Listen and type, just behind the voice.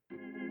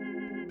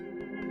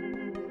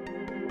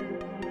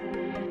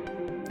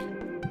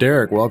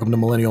Derek, welcome to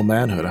Millennial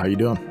Manhood. How you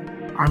doing?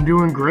 I'm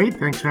doing great.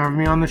 Thanks for having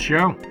me on the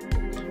show.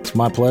 It's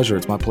my pleasure.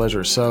 It's my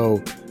pleasure.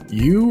 So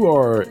you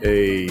are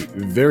a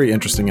very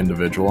interesting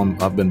individual.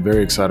 I've been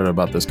very excited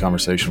about this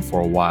conversation for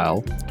a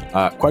while.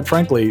 Quite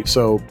frankly,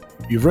 so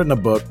you've written a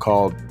book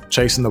called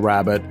Chasing the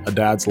Rabbit, A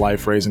Dad's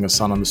Life Raising a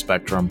Son on the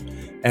Spectrum.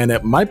 And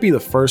it might be the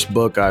first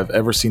book I've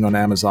ever seen on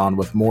Amazon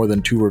with more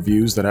than 2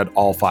 reviews that had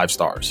all 5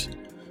 stars.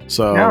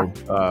 So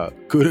yeah.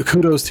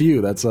 Kudos to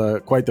you. That's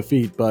quite the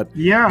feat. But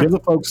yeah, give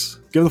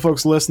the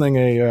folks listening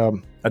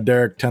a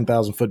Derek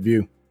 10,000 foot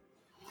view.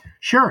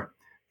 Sure.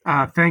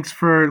 Thanks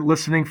for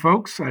listening,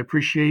 folks. I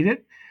appreciate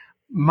it.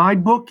 My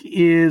book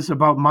is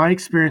about my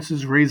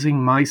experiences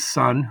raising my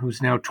son,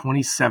 who's now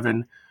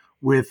 27,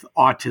 with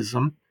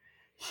autism.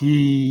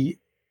 He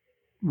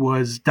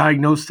was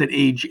diagnosed at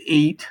age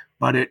 8,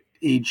 but at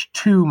age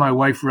 2, my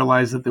wife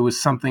realized that there was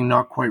something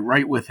not quite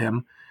right with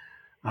him.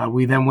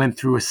 We then went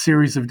through a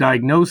series of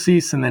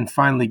diagnoses and then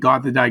finally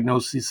got the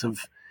diagnosis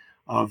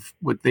of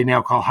what they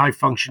now call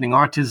high-functioning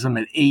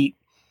autism at 8.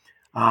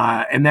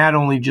 And that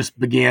only just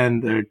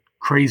began the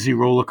crazy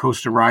roller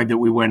coaster ride that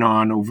we went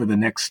on over the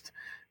next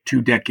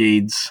 2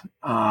 decades.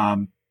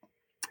 And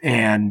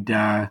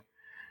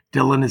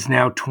Dylan is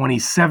now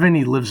 27.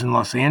 He lives in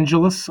Los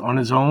Angeles on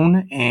his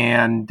own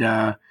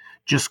and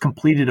just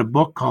completed a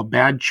book called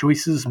Bad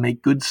Choices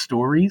Make Good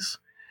Stories,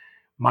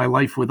 My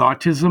Life with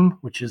Autism,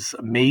 which is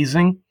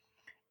amazing.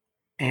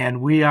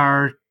 And we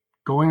are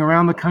going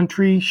around the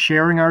country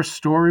sharing our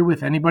story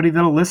with anybody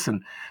that'll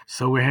listen.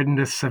 So we're heading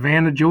to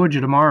Savannah,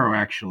 Georgia tomorrow,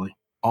 actually.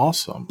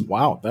 Awesome.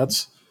 Wow.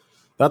 That's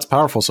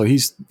powerful. So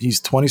he's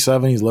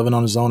 27, he's living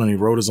on his own, and he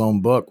wrote his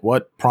own book.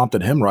 What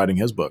prompted him writing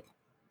his book?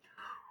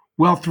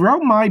 Well,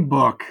 throughout my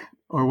book,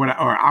 or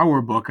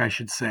our book, I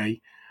should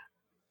say,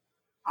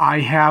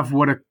 we have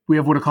what are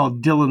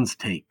called Dylan's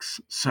takes.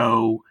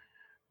 So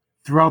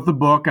throughout the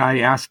book, I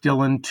asked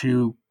Dylan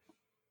to,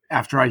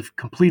 after I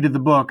completed the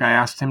book, I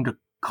asked him to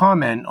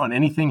comment on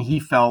anything he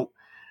felt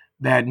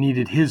that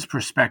needed his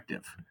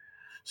perspective.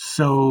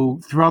 So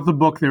throughout the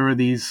book, there are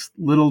these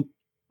little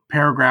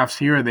paragraphs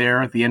here or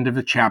there at the end of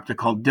the chapter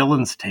called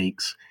Dylan's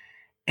takes.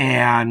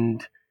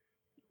 And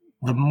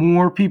the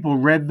more people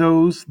read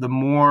those, the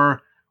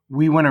more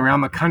we went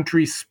around the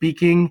country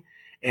speaking.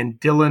 And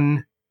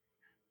Dylan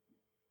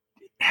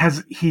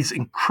he's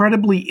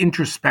incredibly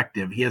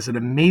introspective. He has an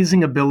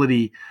amazing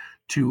ability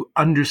to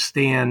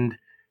understand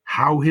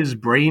how his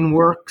brain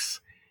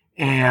works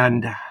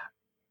and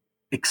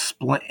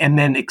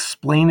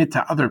explain it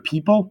to other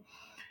people.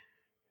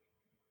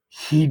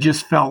 He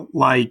just felt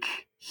like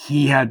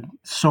he had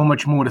so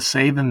much more to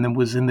say than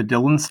was in the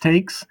Dylan's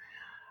takes.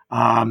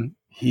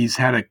 He's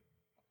had a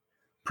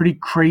pretty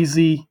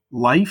crazy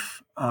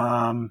life.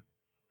 And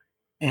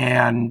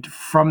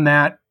from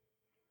that,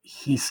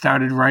 he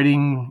started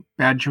writing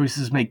Bad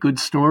Choices Make Good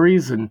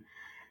Stories and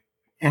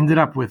ended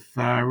up with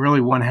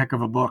really one heck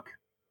of a book.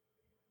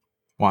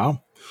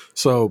 Wow.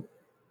 So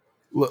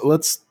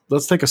let's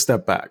take a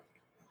step back.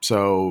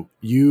 So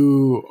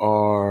you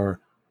are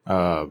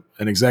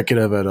an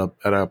executive at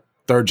a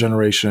third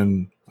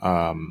generation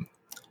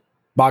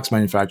box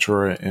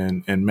manufacturer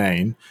in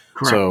Maine.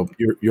 Correct. So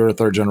you're a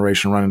third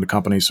generation running the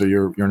company. So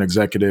you're an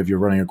executive. You're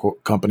running a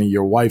company.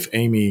 Your wife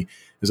Amy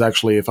is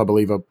actually, if I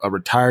believe, a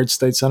retired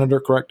state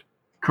senator. Correct.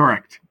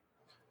 Correct.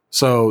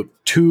 So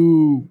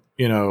 2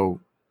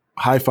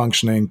 high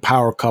functioning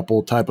power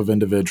couple type of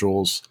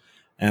individuals,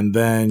 and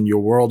then your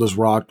world is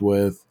rocked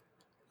with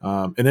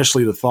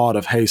initially the thought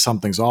of, hey,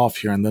 something's off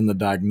here, and then the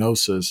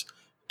diagnosis.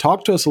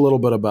 Talk to us a little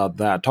bit about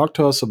that. Talk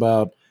to us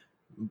about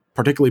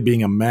particularly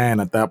being a man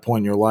at that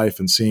point in your life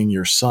and seeing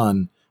your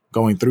son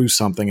going through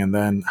something, and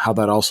then how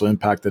that also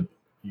impacted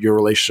your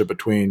relationship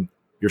between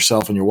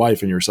yourself and your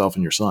wife and yourself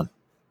and your son.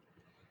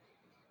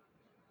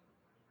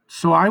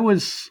 So I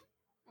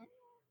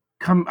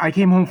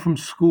came home from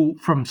school.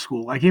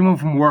 I came home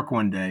from work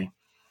one day,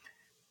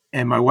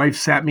 and my wife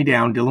sat me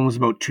down. Dylan was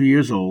about 2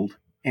 years old,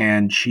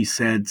 and she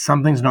said,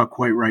 "Something's not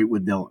quite right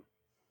with Dylan."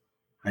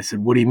 I said,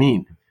 "What do you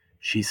mean?"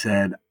 She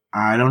said,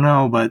 "I don't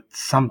know, but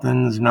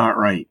something's not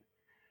right."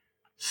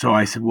 So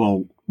I said,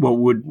 "Well, what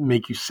would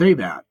make you say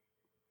that?"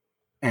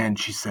 And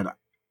she said,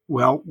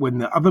 "Well, when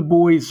the other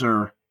boys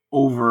are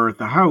over at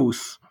the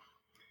house,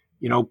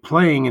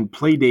 playing and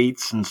play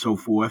dates and so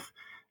forth,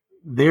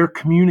 they're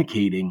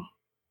communicating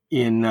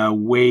in a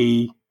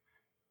way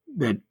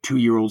that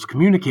 2-year-olds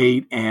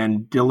communicate,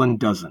 and Dylan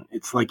doesn't.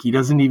 It's like he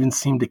doesn't even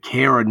seem to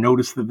care or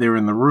notice that they're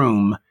in the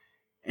room,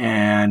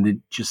 and it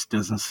just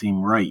doesn't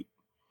seem right."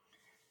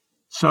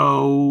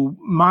 So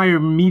my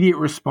immediate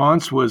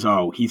response was,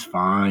 "Oh, he's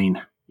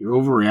fine. You're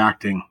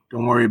overreacting.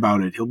 Don't worry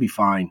about it. He'll be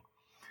fine."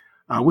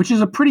 Which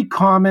is a pretty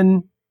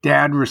common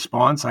dad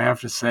response, I have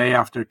to say,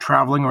 after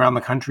traveling around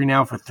the country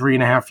now for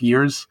 3.5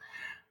 years,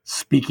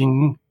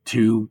 speaking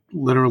to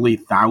literally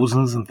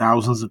thousands and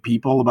thousands of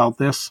people about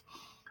this.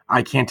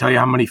 I can't tell you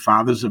how many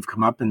fathers have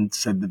come up and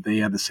said that they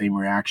had the same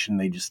reaction.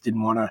 They just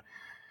didn't want to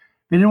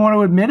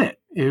admit it.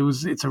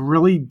 It's a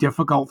really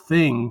difficult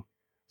thing,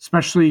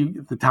 especially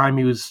at the time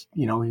he was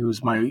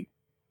my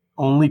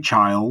only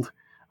child.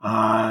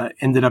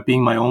 ended up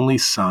being my only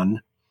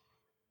son.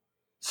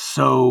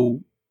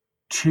 So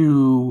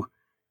to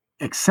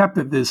accept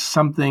that there's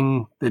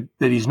something that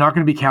he's not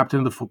going to be captain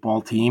of the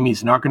football team,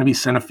 he's not going to be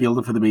center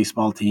fielder for the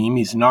baseball team,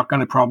 he's not going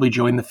to probably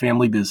join the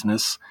family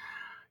business,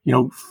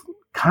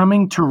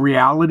 coming to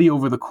reality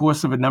over the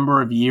course of a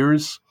number of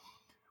years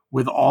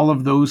with all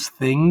of those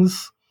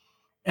things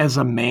as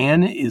a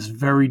man is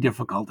very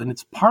difficult. And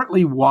it's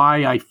partly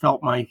why I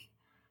felt my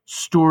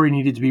story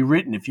needed to be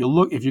written. If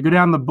you go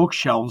down the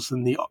bookshelves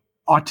in the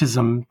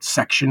autism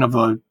section of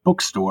a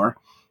bookstore,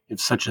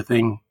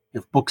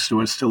 if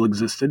bookstores still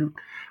existed,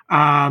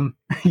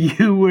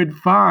 you would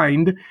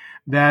find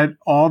that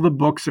all the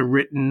books are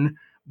written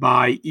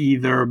by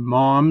either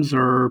moms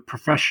or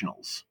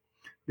professionals.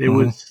 There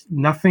was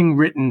nothing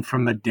written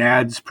from a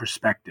dad's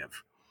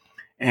perspective.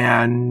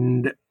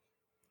 And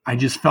I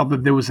just felt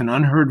that there was an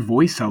unheard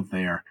voice out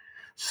there.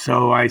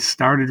 So I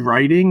started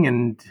writing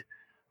and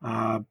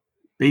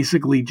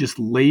basically just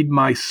laid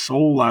my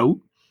soul out,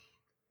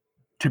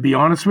 to be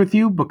honest with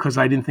you, because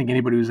I didn't think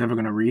anybody was ever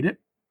going to read it.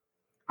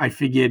 I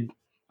figured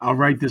I'll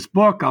write this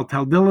book. I'll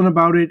tell Dylan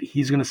about it.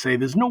 He's going to say,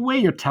 there's no way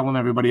you're telling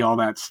everybody all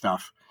that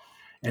stuff.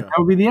 And that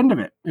would be the end of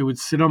it. It would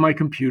sit on my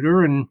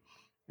computer and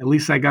at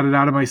least I got it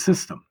out of my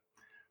system.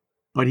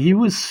 But he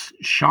was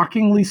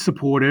shockingly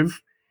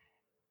supportive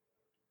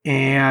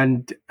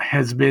and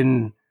has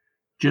been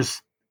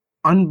just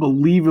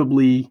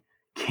unbelievably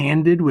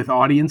candid with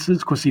audiences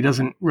because he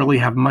doesn't really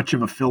have much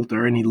of a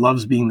filter and he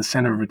loves being the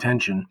center of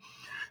attention.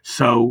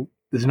 So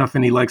there's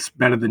nothing he likes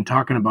better than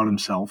talking about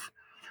himself.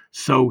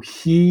 So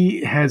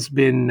he has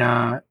been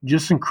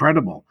just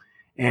incredible.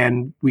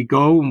 And we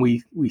go and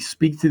we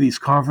speak to these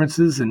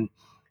conferences and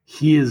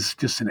he is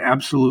just an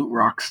absolute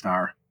rock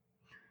star.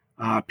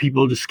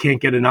 People just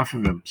can't get enough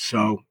of him.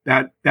 So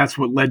that's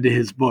what led to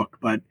his book.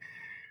 But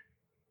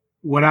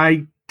what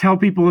I tell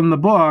people in the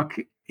book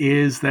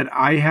is that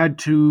I had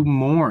to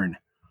mourn.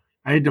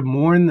 I had to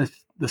mourn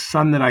the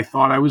son that I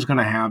thought I was going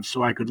to have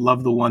so I could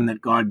love the one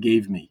that God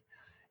gave me.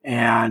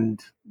 And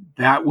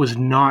that was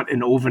not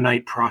an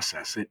overnight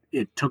process.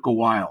 It took a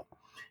while.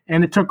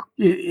 And it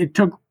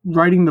took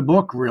writing the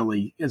book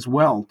really as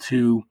well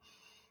to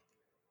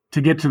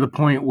get to the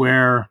point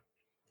where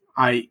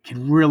I could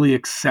really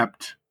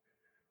accept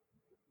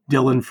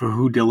Dylan for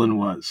who Dylan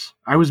was.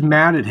 I was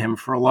mad at him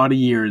for a lot of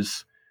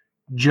years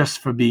just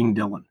for being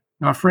Dylan.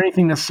 Not for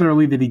anything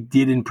necessarily that he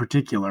did in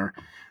particular,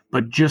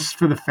 but just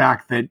for the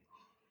fact that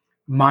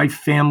my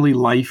family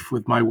life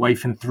with my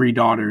wife and 3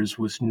 daughters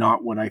was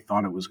not what I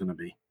thought it was going to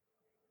be.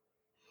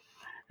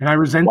 And I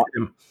resented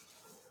him.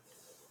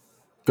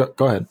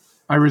 Go ahead.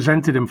 I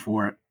resented him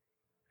for it.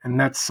 And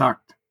that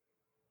sucked.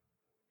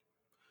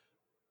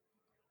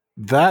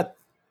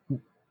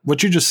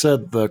 What you just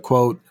said, the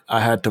quote, I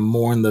had to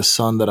mourn the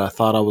son that I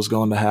thought I was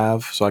going to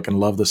have so I can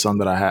love the son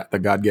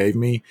that God gave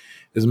me,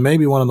 is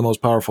maybe one of the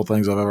most powerful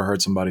things I've ever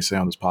heard somebody say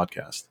on this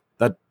podcast.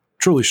 That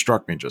truly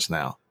struck me just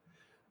now.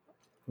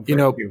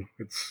 It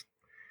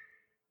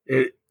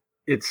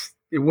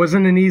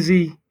wasn't an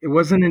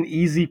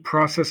easy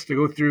process to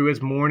go through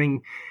as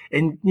mourning.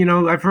 And,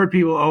 I've heard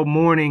people,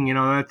 mourning,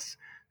 that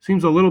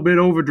seems a little bit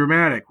over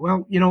dramatic.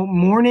 Well,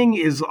 mourning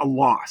is a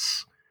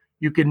loss.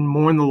 You can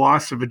mourn the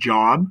loss of a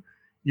job.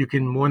 You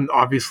can mourn,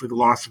 obviously, the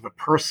loss of a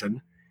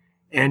person,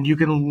 and you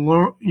can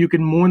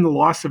mourn the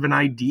loss of an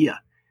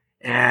idea.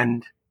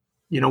 And,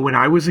 when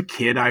I was a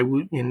kid, I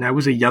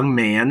was a young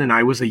man and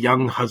I was a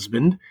young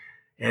husband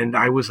and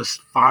I was a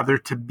father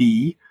to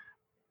be,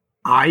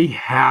 I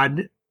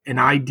had an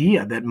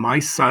idea that my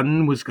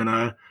son was going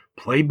to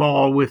play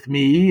ball with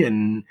me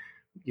and,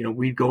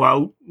 we'd go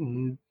out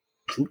and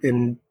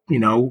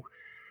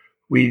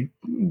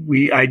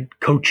I'd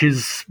coach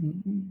his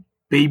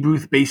Babe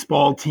Ruth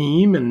baseball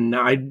team and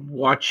I'd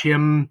watch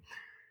him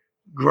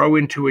grow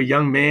into a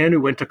young man who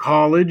went to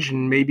college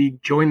and maybe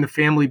join the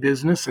family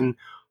business. And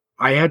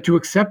I had to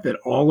accept that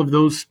all of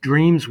those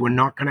dreams were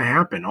not going to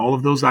happen. All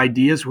of those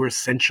ideas were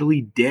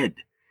essentially dead.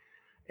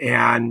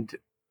 And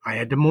I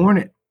had to mourn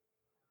it.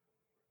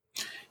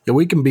 Yeah,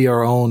 we can be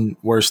our own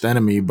worst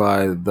enemy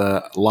by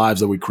the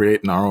lives that we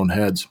create in our own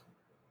heads.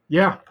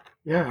 Yeah,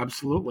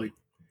 absolutely.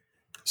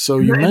 So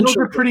you mentioned those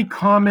are pretty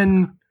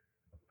common.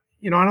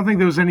 I don't think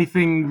there was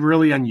anything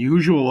really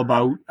unusual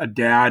about a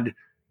dad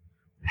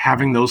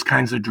having those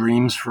kinds of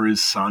dreams for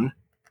his son.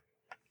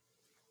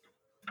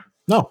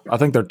 No, I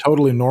think they're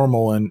totally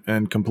normal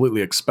and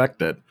completely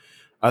expected.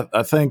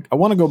 I think I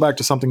want to go back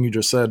to something you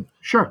just said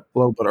Sure. a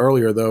little bit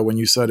earlier, though, when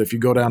you said if you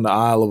go down the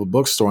aisle of a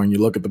bookstore and you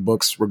look at the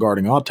books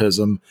regarding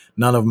autism,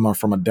 none of them are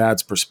from a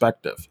dad's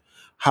perspective.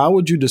 How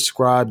would you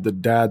describe the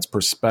dad's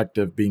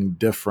perspective being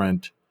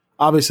different?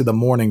 Obviously, the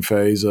mourning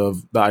phase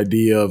of the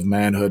idea of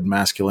manhood,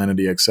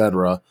 masculinity,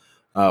 etc.,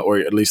 or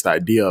at least the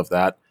idea of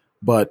that.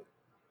 But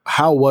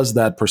how was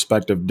that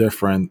perspective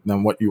different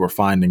than what you were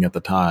finding at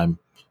the time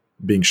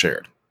being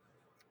shared?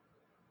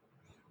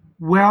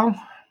 Well,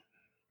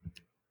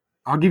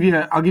 I'll give you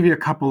a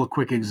couple of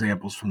quick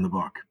examples from the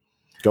book.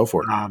 Go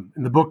for it.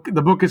 The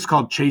book is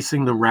called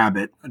Chasing the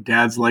Rabbit: A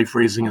Dad's Life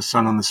Raising a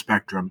Son on the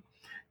Spectrum.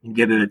 You can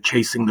get it at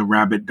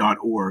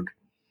chasingtherabbit.org.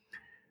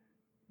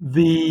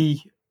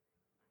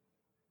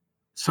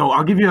 So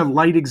I'll give you a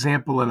light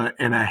example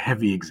and a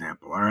heavy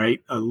example, all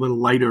right? A little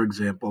lighter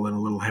example and a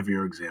little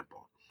heavier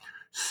example.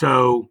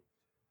 So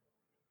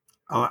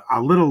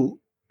a little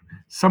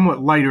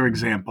somewhat lighter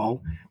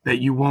example that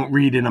you won't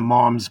read in a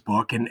mom's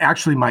book, and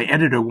actually my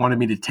editor wanted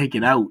me to take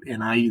it out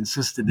and I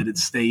insisted that it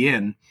stay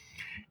in,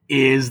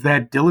 is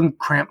that Dylan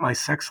cramped my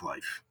sex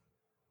life.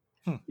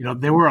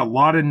 There were a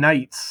lot of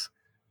nights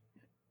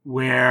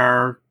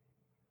where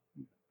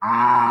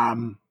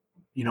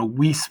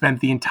we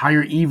spent the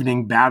entire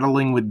evening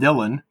battling with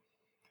Dylan,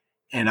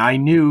 and I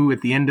knew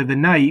at the end of the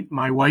night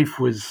my wife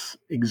was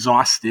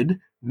exhausted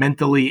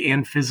mentally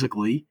and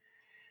physically.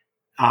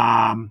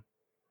 That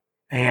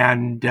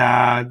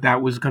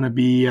was going to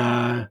be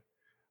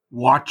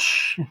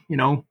watch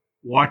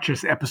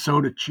this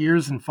episode of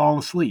Cheers and fall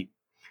asleep.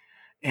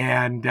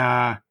 And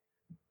I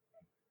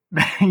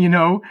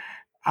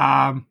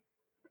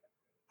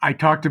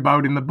talked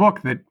about in the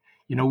book that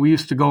we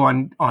used to go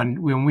on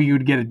when we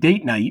would get a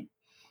date night,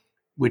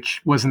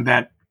 which wasn't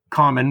that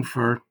common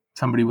for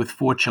somebody with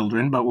 4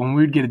 children, but when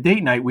we would get a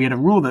date night, we had a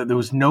rule that there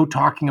was no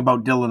talking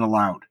about Dylan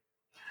allowed,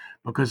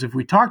 because if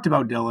we talked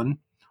about Dylan,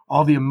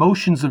 all the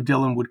emotions of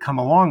Dylan would come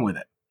along with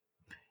it.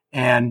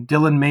 And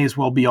Dylan may as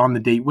well be on the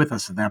date with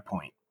us at that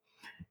point.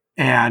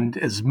 And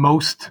as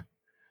most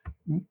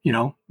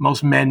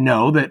men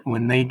know, that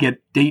when they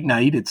get date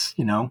night, it's,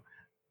 kind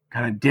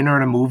of dinner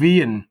and a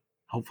movie and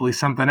hopefully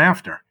something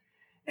after.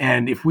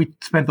 And if we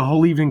spent the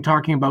whole evening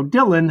talking about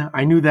Dylan,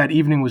 I knew that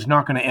evening was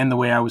not going to end the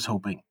way I was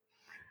hoping.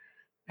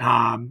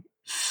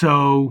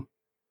 So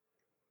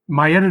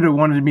my editor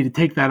wanted me to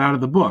take that out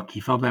of the book.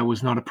 He felt that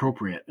was not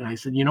appropriate. And I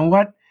said, you know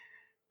what?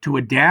 To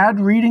a dad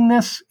reading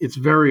this, it's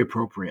very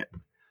appropriate,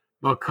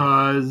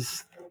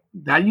 because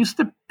that used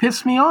to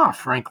piss me off,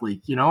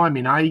 frankly.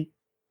 I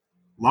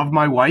love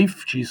my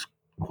wife. She's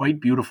quite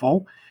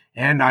beautiful.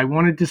 And I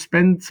wanted to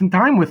spend some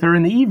time with her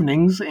in the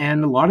evenings.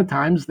 And a lot of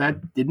times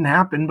that didn't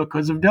happen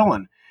because of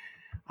Dylan.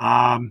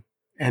 And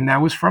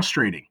that was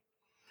frustrating.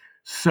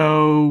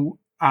 So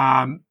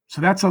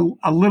that's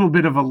a little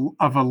bit of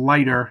a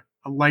lighter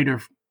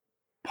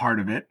part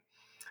of it.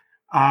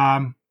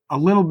 A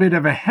little bit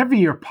of a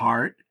heavier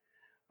part,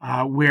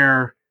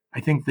 where I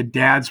think the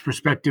dad's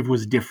perspective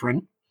was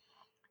different,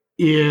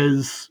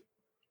 is,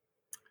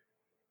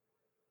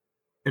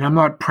 and I'm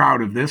not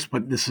proud of this,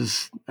 but this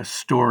is a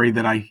story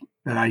that I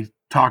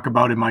talk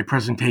about in my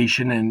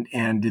presentation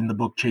and in the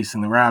book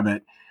Chasing the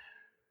Rabbit.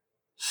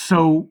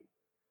 So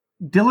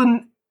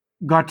Dylan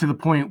got to the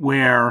point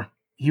where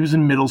he was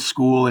in middle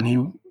school,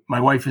 and my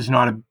wife is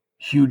not a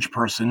huge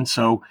person,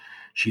 so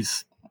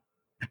she's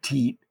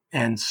petite,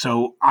 and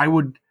so I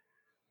would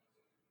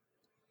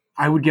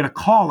get a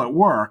call at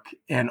work,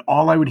 and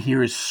all I would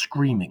hear is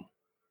screaming,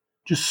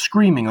 just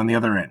screaming on the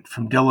other end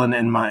from Dylan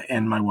and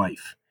my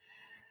wife.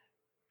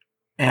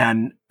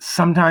 And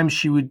sometimes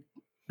she would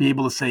be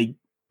able to say,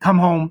 "Come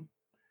home."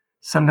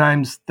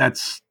 Sometimes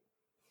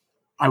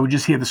I would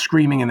just hear the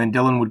screaming, and then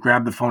Dylan would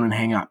grab the phone and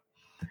hang up.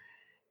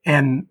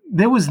 And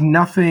there was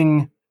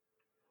nothing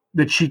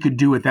that she could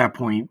do at that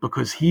point,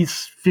 because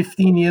he's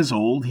 15 years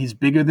old. He's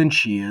bigger than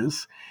she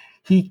is.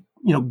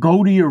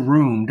 Go to your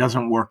room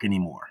doesn't work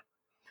anymore.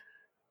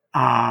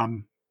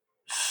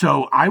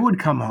 So I would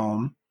come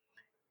home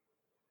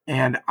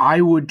and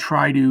I would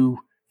try to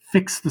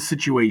fix the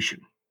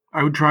situation.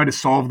 I would try to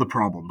solve the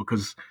problem,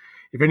 because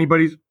if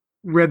anybody's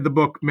read the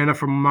book Men Are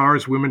From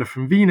Mars, Women Are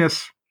From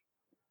Venus,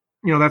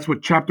 that's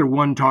what chapter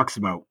 1 talks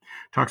about.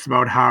 Talks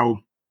about how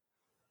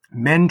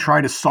men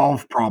try to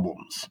solve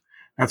problems.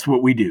 That's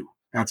what we do.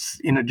 That's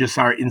just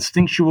our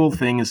instinctual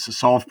thing, is to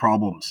solve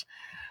problems.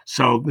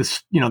 So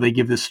this, they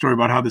give this story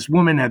about how this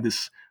woman had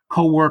this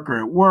coworker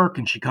at work,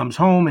 and she comes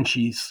home and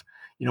she's,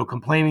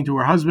 complaining to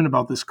her husband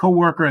about this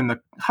coworker, and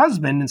the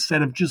husband,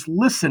 instead of just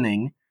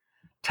listening,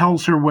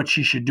 tells her what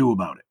she should do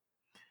about it.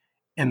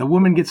 And the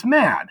woman gets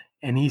mad,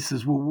 and he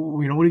says, well,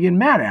 what are you getting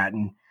mad at?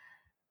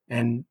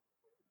 And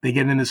they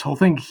get in this whole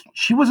thing.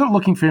 She wasn't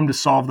looking for him to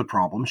solve the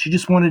problem. She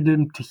just wanted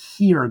him to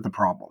hear the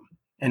problem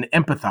and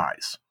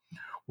empathize.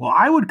 Well,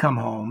 I would come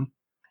home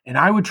and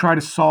I would try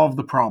to solve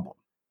the problem.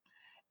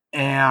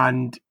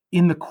 And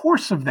in the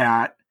course of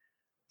that,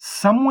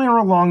 somewhere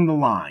along the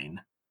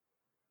line,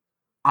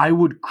 I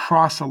would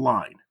cross a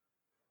line.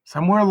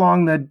 Somewhere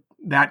along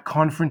that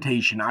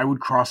confrontation, I would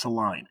cross a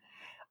line.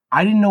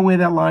 I didn't know where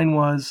that line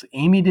was.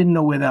 Amy didn't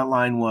know where that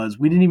line was.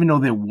 We didn't even know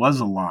there was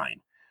a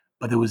line.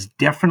 But there was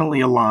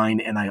definitely a line,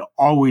 and I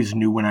always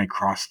knew when I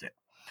crossed it.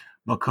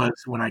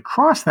 Because when I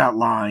crossed that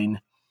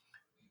line,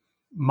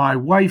 my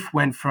wife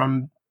went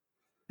from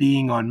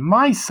being on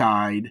my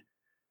side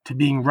to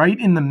being right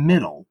in the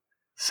middle,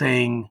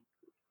 saying,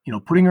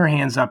 putting her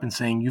hands up and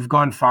saying, "You've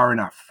gone far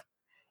enough."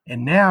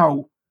 And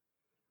now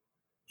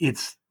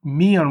it's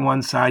me on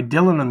one side,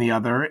 Dylan on the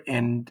other,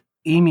 and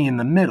Amy in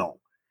the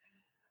middle,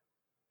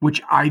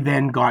 which I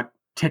then got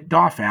ticked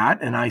off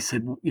at. And I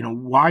said,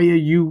 why are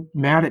you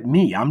mad at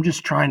me? I'm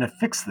just trying to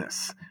fix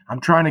this. I'm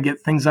trying to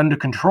get things under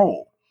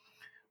control.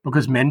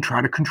 because men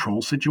try to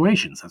control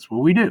situations. That's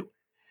what we do.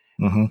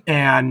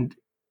 And,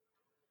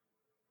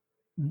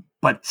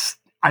 but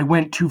I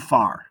went too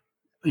far.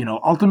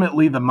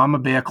 Ultimately the mama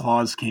bear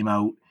clause came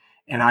out,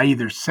 and I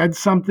either said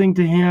something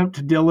to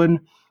Dylan,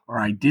 or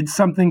I did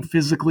something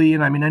physically.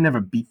 And I mean, I never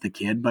beat the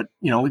kid, but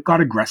it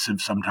got aggressive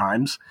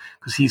sometimes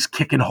because he's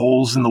kicking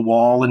holes in the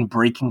wall and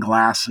breaking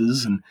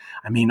glasses. And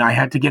I mean, I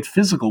had to get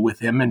physical with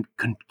him and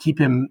keep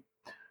him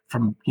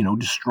from,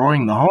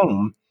 destroying the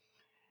home.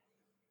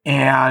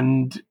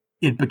 And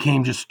it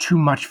became just too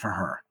much for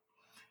her.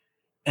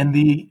 And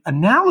the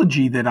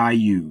analogy that I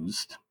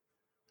used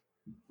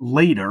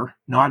later,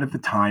 not at the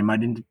time, I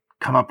didn't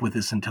come up with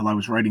this until I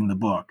was writing the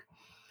book,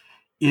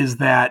 is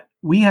that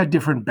we had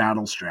different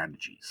battle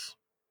strategies.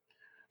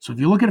 So if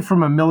you look at it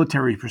from a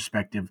military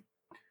perspective,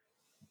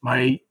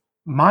 my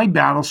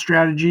battle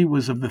strategy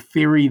was of the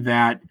theory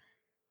that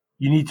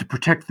you need to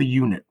protect the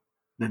unit,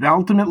 that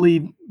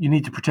ultimately you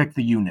need to protect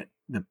the unit,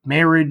 the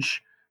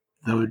marriage,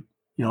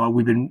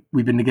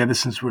 we've been together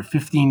since we're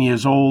 15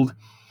 years old.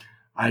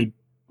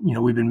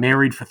 We've been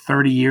married for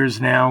 30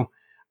 years now.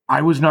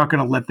 I was not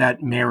going to let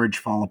that marriage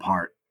fall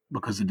apart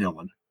because of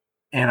Dylan.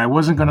 And I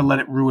wasn't going to let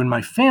it ruin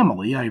my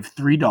family. I have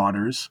 3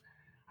 daughters.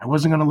 I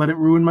wasn't going to let it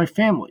ruin my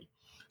family.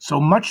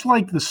 So much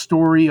like the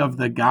story of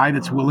the guy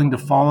that's willing to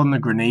fall on the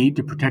grenade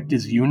to protect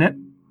his unit,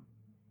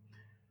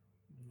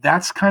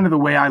 that's kind of the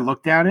way I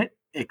looked at it,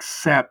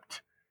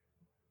 except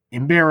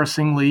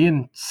embarrassingly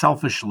and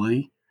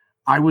selfishly,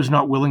 I was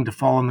not willing to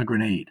fall on the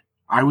grenade.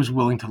 I was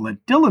willing to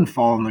let Dylan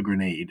fall on the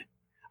grenade.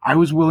 I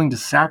was willing to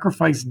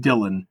sacrifice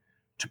Dylan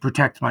to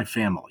protect my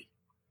family.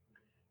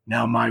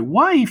 Now, my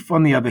wife,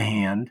 on the other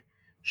hand,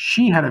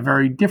 she had a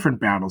very different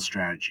battle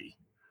strategy.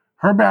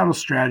 Her battle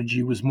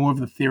strategy was more of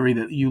the theory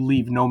that you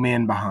leave no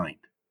man behind.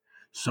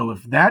 So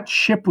if that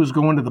ship was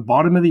going to the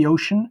bottom of the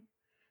ocean,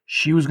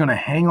 she was going to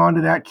hang on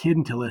to that kid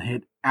until it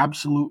hit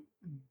absolute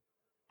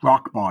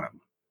rock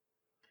bottom.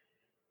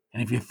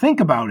 And if you think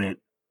about it,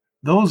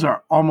 those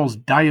are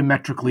almost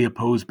diametrically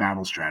opposed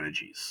battle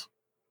strategies.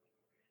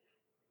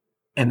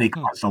 And they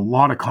caused a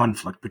lot of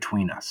conflict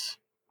between us.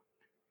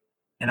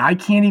 And I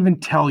can't even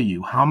tell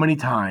you how many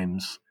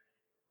times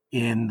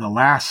in the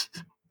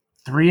last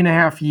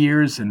 3.5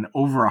 years and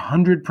over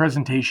 100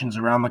 presentations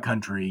around the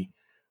country,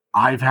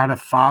 I've had a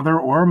father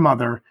or a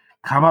mother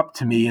come up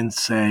to me and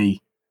say,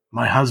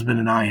 my husband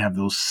and I have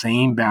those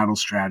same battle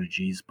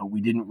strategies, but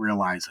we didn't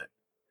realize it.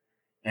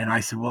 And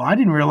I said, well, I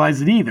didn't realize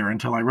it either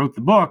until I wrote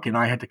the book, and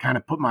I had to kind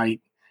of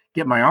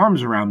get my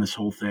arms around this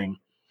whole thing.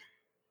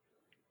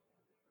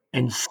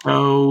 And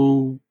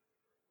so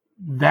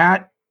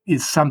that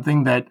is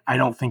something that I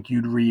don't think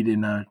you'd read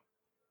in a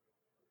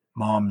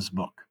mom's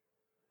book.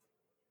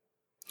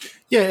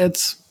 Yeah,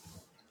 it's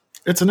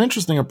an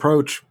interesting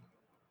approach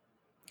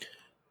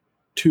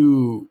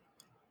to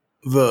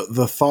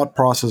the thought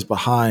process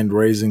behind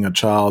raising a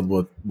child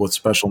with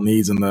special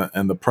needs and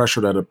the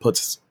pressure that it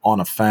puts on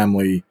a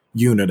family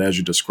unit as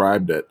you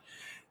described it.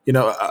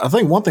 I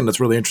think one thing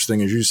that's really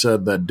interesting is you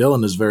said that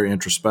Dylan is very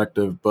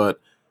introspective, but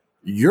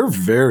you're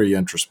very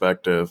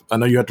introspective. I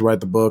know you had to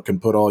write the book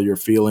and put all your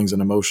feelings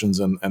and emotions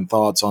and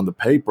thoughts onto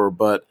paper,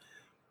 but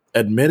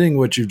admitting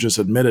what you've just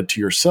admitted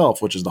to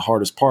yourself, which is the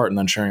hardest part, and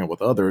then sharing it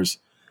with others,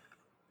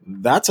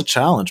 that's a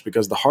challenge,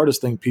 because the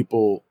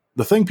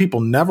thing people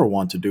never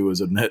want to do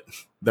is admit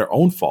their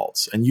own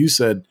faults. And you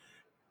said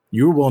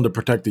you were willing to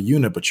protect the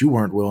unit, but you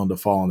weren't willing to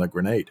fall on that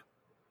grenade.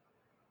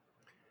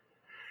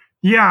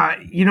 Yeah,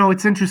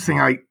 it's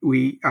interesting.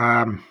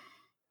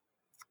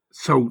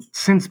 So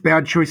since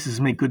Bad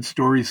Choices Make Good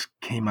Stories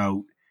came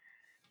out,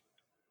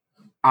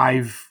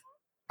 I've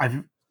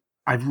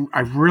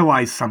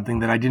realized something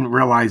that I didn't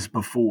realize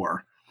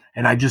before,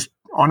 and I just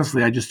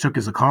took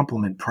as a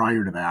compliment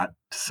prior to that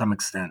to some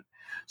extent.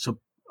 So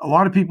a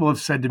lot of people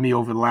have said to me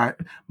over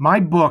my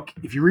book,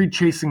 if you read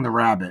Chasing the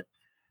Rabbit,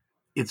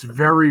 it's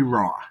very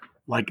raw.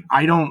 Like,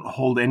 I don't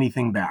hold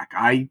anything back.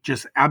 I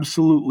just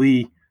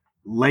absolutely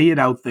lay it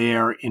out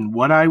there in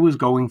what I was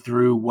going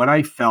through, what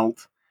I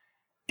felt,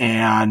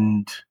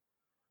 and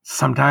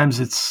sometimes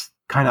it's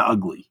kind of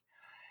ugly.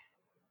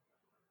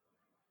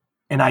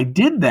 And I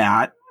did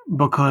that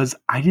because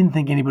I didn't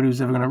think anybody was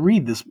ever going to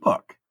read this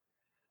book.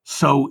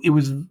 So it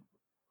was,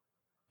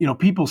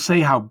 people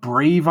say how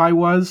brave I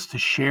was to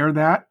share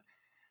that.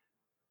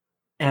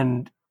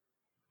 And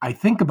I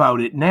think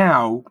about it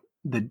now,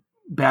 the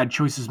Bad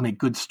Choices Make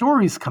Good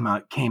Stories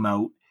came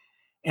out,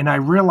 and I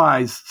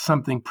realized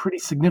something pretty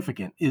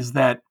significant is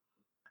that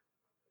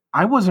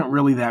I wasn't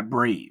really that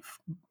brave.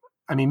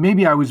 I mean,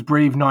 maybe I was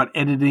brave not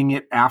editing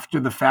it after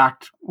the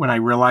fact when I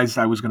realized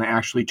I was going to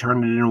actually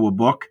turn it into a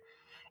book,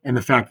 and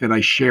the fact that I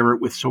share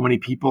it with so many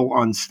people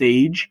on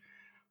stage.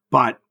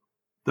 But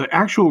the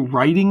actual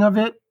writing of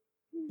it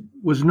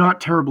was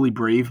not terribly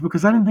brave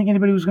because I didn't think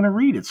anybody was going to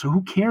read it. So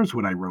who cares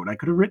what I wrote? I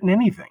could have written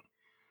anything.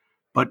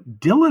 But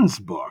Dylan's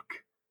book,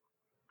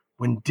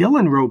 when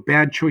Dylan wrote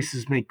Bad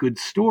Choices Make Good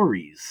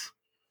Stories,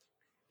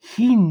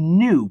 he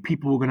knew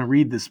people were going to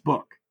read this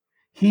book.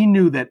 He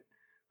knew that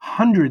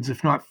hundreds,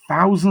 if not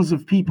thousands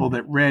of people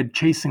that read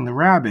Chasing the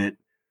Rabbit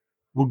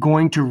we're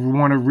going to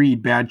want to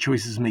read Bad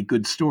Choices Make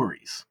Good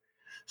Stories.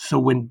 So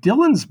when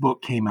Dylan's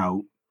book came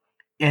out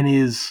and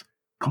is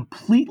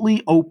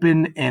completely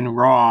open and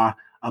raw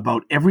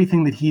about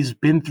everything that he's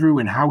been through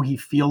and how he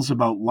feels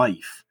about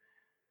life,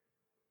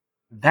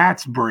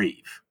 that's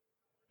brave,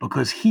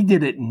 because he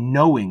did it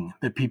knowing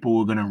that people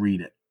were going to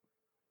read it.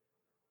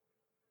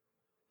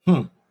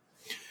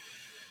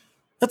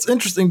 That's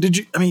interesting.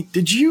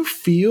 Did you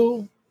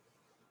feel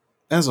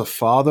as a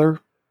father,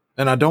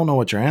 and I don't know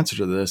what your answer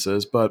to this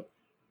is, but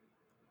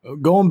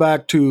going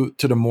back to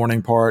the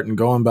mourning part and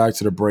going back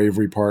to the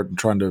bravery part and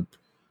trying to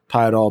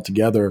tie it all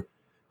together,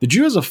 did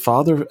you as a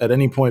father at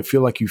any point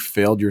feel like you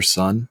failed your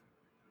son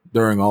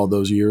during all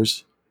those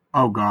years?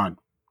 Oh God,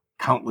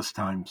 countless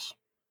times.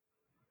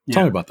 Yeah.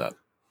 Tell me about that.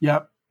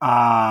 Yep.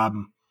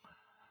 Oh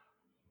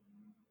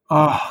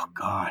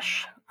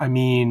gosh. I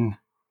mean,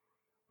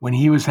 when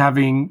he was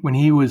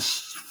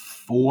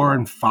 4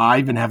 and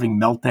 5 and having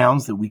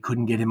meltdowns that we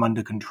couldn't get him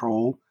under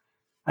control.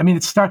 I mean,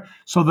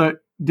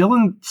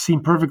 Dylan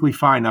seemed perfectly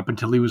fine up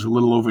until he was a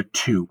little over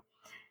 2.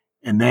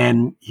 And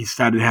then he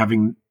started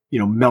having,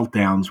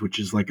 meltdowns, which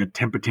is like a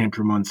temper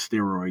tantrum on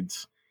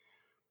steroids.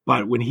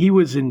 But when he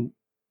was an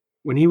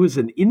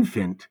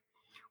infant,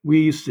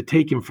 we used to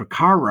take him for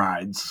car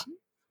rides.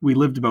 We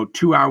lived about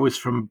 2 hours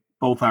from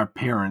both our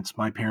parents,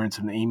 my parents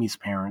and Amy's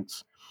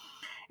parents.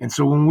 And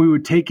so when we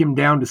would take him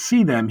down to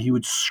see them, he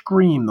would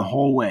scream the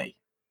whole way,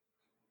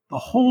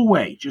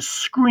 just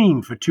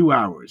scream for 2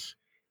 hours.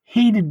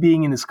 Hated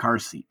being in his car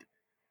seat.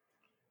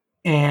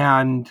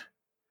 And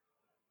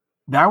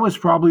that was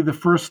probably the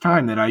first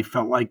time that I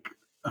felt like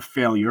a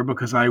failure,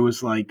 because I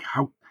was like,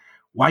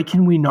 why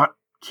can we not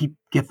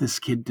get this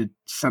kid to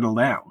settle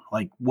down?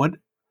 Like, what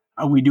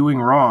are we doing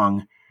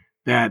wrong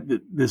that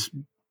this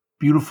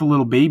beautiful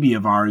little baby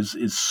of ours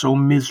is so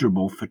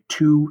miserable for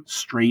 2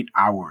 straight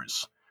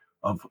hours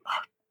of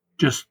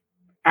just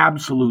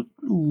absolute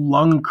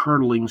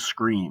lung-curdling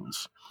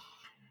screams?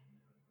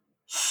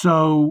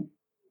 So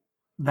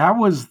that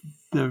was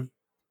the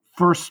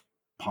first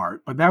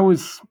part, but that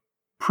was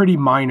pretty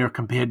minor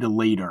compared to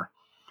later.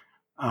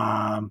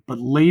 But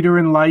later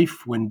in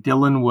life, when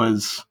Dylan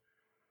was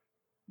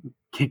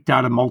kicked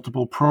out of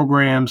multiple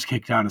programs,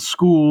 kicked out of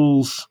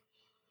schools,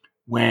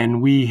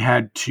 when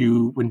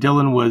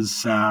Dylan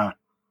was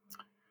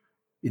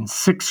in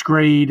 6th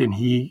grade and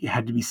he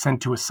had to be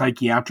sent to a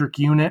psychiatric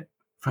unit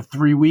for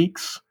 3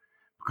 weeks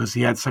because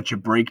he had such a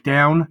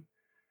breakdown,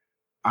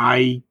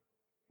 I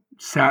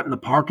sat in the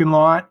parking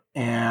lot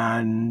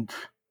and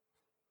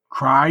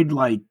cried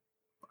like,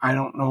 I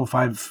don't know if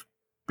I've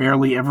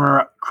barely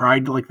ever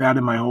cried like that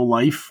in my whole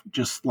life.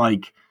 Just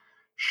like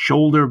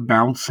shoulder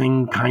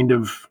bouncing, kind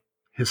of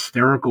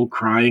hysterical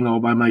crying all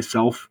by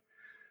myself,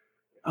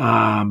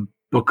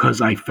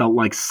 because I felt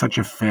like such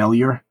a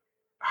failure.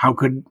 How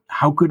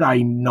could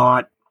I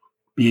not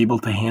be able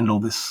to handle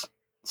this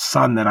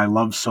son that I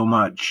love so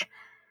much?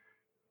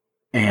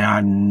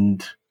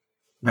 And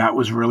that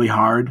was really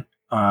hard.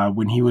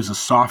 When he was a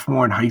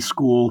sophomore in high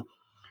school,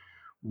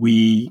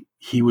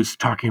 he was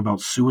talking about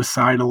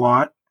suicide a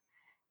lot,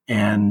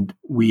 and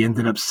we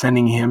ended up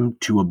sending him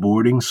to a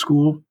boarding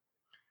school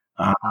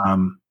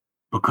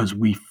because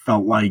we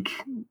felt like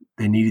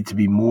there needed to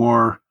be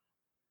more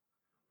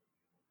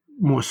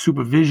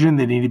supervision.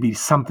 There needed to be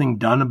something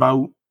done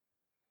about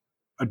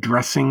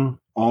addressing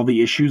all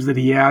the issues that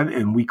he had,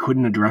 and we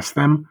couldn't address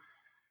them.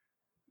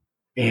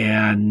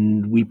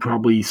 And we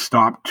probably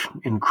stopped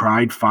and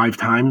cried 5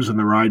 times on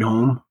the ride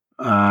home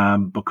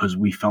because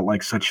we felt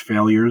like such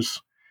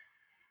failures.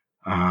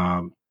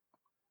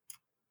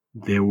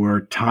 There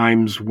were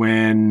times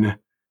when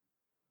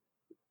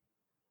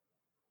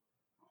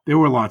there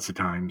were lots of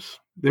times.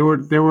 There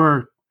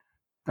were,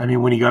 I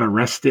mean, when he got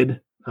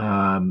arrested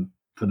for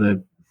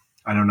the,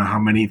 I don't know how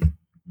many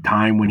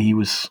time when he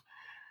was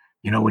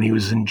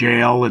in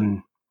jail,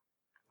 and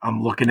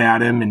I'm looking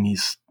at him and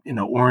he's in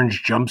an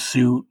orange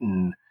jumpsuit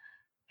and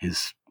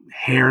his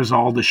hair's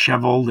all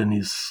disheveled and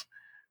he's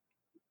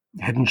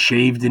hadn't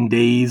shaved in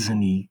days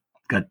and he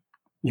got,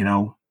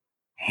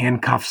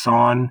 handcuffs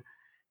on.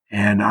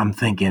 And I'm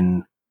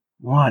thinking,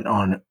 what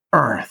on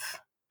earth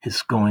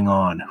is going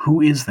on? Who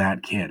is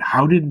that kid?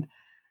 How did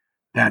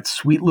that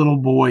sweet little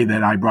boy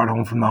that I brought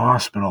home from the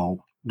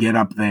hospital get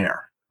up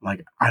there?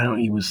 Like,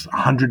 he was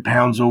 100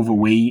 pounds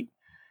overweight.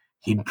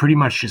 He'd pretty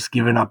much just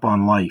given up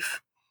on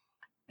life.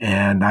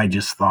 And I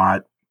just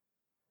thought,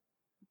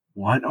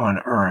 what on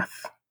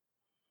earth?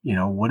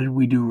 What did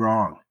we do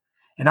wrong?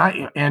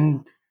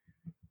 And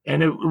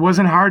it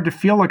wasn't hard to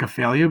feel like a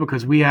failure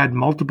because we had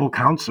multiple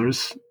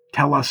counselors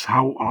tell us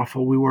how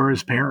awful we were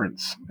as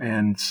parents.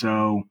 And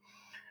so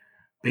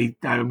we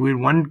had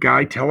one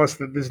guy tell us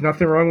that there's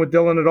nothing wrong with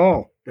Dylan at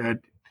all, that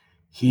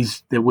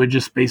we're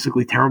just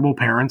basically terrible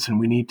parents and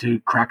we need to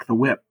crack the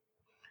whip.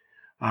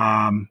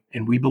 And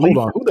we believe.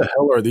 Hold on, who the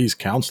hell are these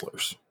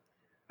counselors?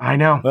 I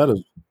know.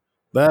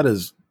 That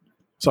is,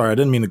 sorry, I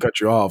didn't mean to cut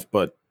you off,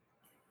 but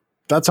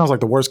that sounds like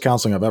the worst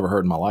counseling I've ever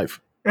heard in my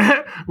life.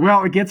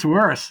 Well, it gets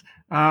worse.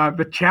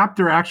 The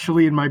chapter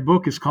actually in my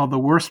book is called The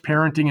Worst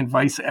Parenting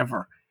Advice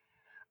Ever.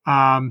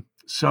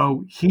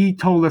 So he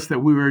told us that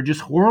we were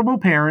just horrible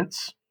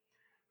parents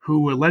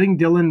who were letting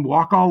Dylan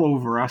walk all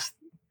over us,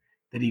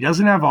 that he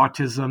doesn't have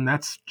autism.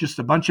 That's just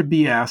a bunch of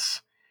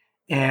BS.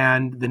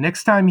 And the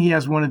next time he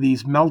has one of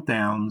these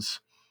meltdowns,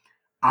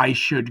 I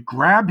should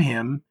grab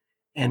him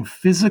and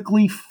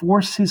physically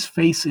force his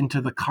face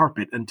into the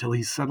carpet until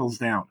he settles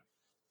down.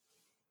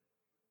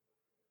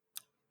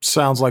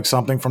 Sounds like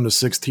something from the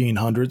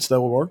 1600s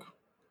that will work.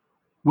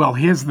 Well,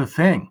 here's the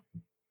thing.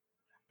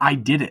 I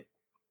did it.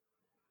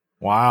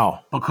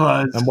 Wow.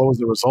 Because and what was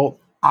the result?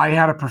 I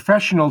had a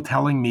professional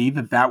telling me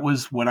that that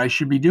was what I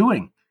should be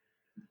doing.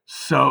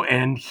 So,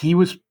 and he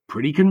was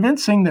pretty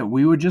convincing that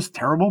we were just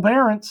terrible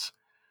parents.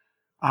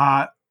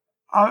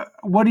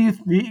 What do you?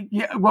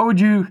 What would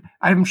you?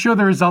 I'm sure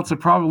the results are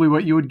probably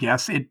what you would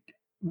guess. It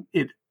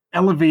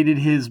elevated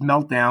his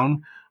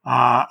meltdown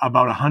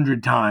about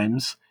 100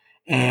 times,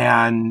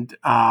 and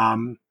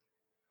I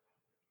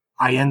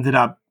ended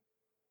up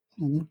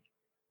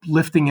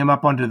lifting him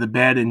up onto the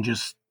bed and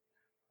just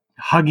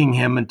hugging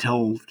him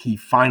until he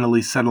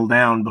finally settled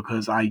down,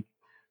 because I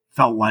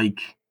felt like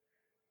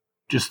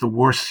just the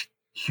worst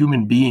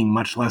human being,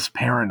 much less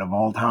parent of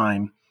all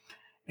time.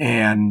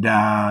 And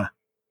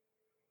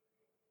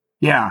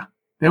yeah,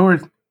 there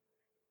were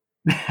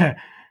there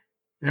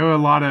were a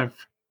lot of,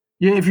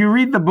 if you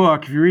read the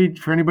book,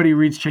 for anybody who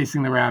reads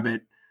Chasing the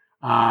Rabbit,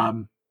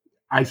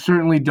 I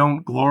certainly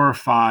don't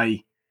glorify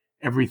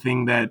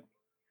everything that,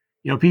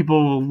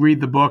 people will read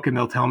the book and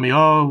they'll tell me,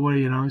 oh,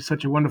 well, he's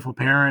such a wonderful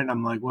parent.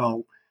 I'm like,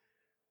 well,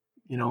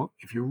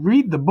 if you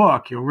read the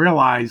book, you'll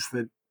realize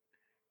that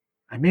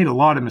I made a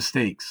lot of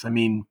mistakes. I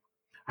mean,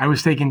 I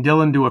was taking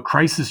Dylan to a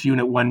crisis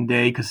unit one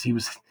day because he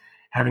was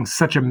having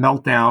such a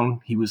meltdown.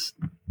 He was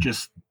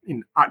just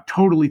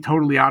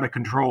totally out of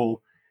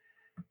control.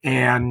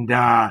 And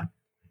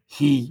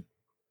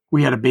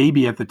we had a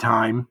baby at the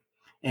time,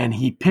 and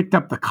he picked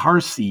up the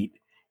car seat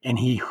and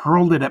he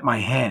hurled it at my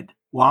head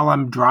while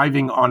I'm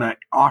driving on a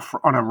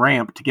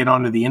ramp to get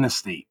onto the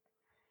interstate.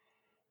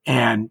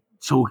 And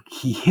so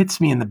he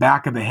hits me in the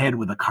back of the head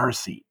with a car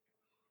seat.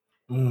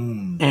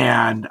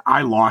 And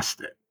I lost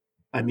it.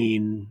 I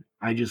mean,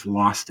 I just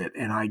lost it.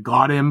 And I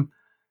got him.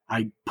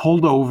 I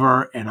pulled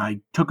over and I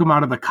took him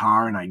out of the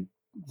car and I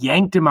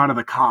yanked him out of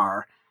the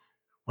car.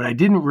 What I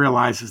didn't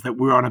realize is that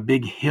we were on a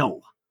big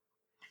hill.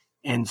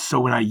 And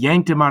so when I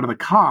yanked him out of the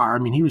car, I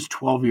mean, he was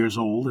 12 years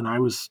old and I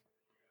was,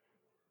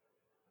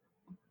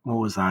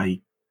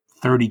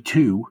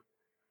 32.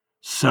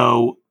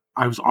 So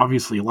I was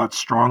obviously a lot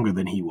stronger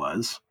than he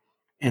was.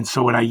 And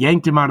so when I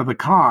yanked him out of the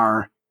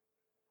car,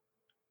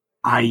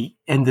 I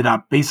ended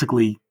up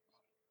basically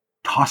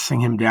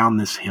tossing him down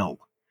this hill,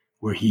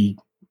 where he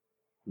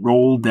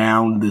rolled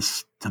down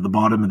to the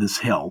bottom of this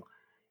hill.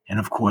 And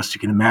of course, you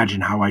can imagine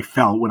how I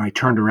felt when I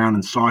turned around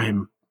and saw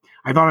him.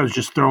 I thought I was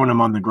just throwing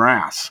him on the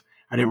grass.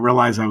 I didn't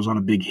realize I was on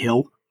a big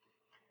hill.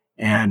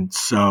 And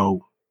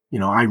so,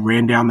 I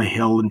ran down the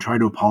hill and tried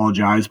to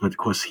apologize, but of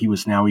course he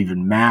was now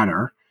even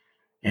madder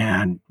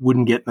and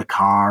wouldn't get in the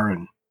car.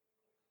 And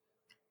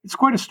it's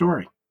quite a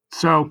story.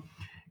 So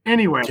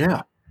anyway,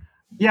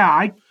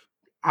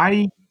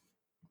 I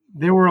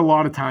there were a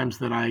lot of times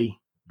that I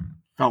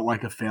felt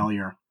like a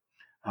failure.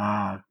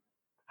 I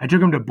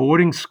took him to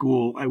boarding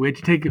school.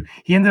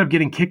 He ended up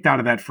getting kicked out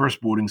of that first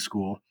boarding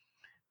school.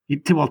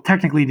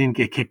 Technically he didn't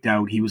get kicked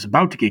out. He was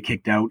about to get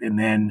kicked out, and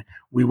then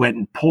we went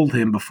and pulled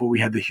him before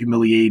we had the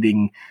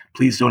humiliating,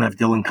 please don't have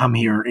Dylan come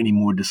here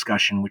anymore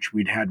discussion, which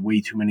we'd had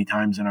way too many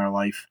times in our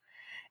life.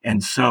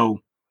 And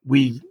so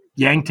we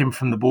yanked him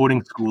from the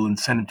boarding school and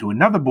sent him to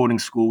another boarding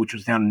school, which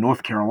was down in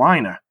North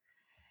Carolina,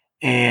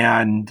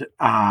 and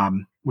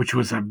which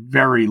was a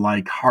very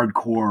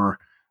hardcore.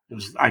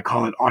 I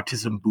call it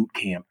autism boot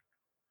camp,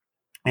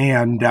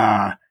 and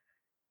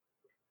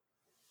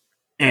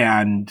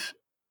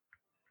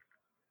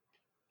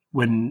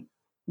when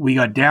we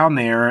got down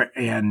there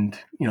and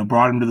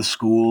brought him to the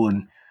school,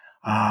 and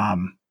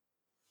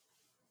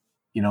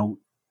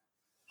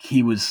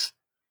he was,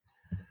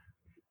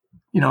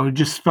 it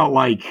just felt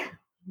like,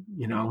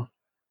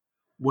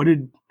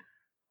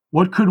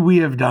 what could we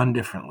have done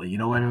differently?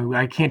 I mean,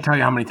 I can't tell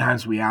you how many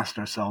times we asked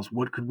ourselves,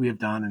 what could we have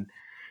done? And,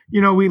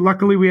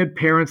 luckily we had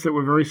parents that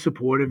were very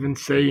supportive and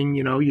saying,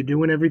 you're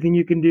doing everything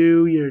you can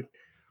do. You're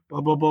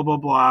blah, blah, blah, blah,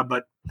 blah.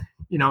 But,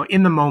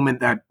 in the moment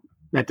that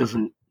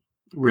doesn't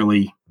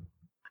really,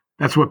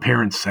 that's what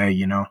parents say,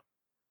 Yeah.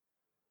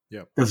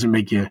 Doesn't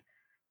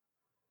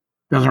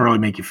really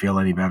make you feel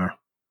any better.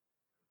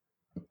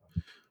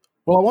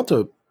 Well, I want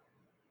to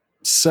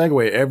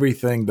segue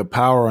everything, the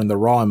power and the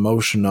raw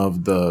emotion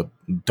of the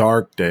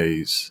dark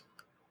days,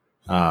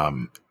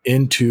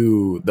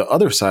 into the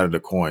other side of the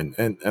coin.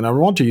 And I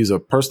want to use a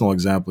personal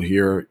example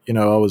here. I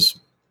was,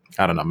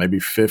 I don't know, maybe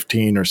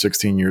 15 or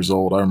 16 years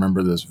old. I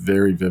remember this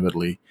very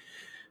vividly.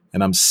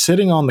 And I'm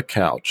sitting on the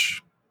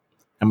couch,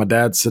 and my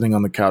dad's sitting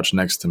on the couch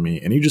next to me,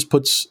 and he just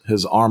puts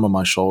his arm on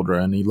my shoulder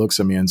and he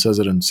looks at me and says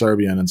it in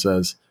Serbian and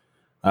says,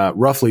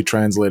 roughly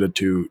translated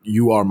to,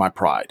 "You are my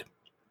pride."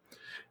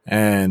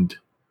 And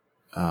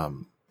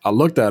I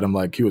looked at him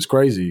like he was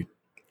crazy.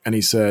 And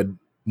he said,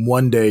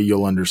 one day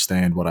you'll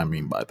understand what I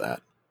mean by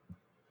that.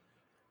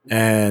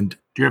 And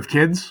Do you have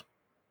kids?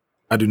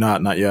 I do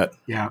not yet.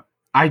 Yeah.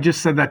 I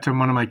just said that to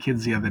one of my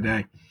kids the other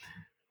day.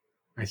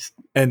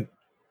 And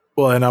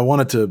I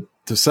wanted to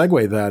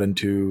segue that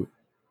into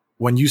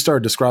when you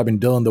started describing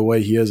Dylan the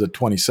way he is at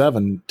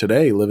 27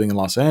 today, living in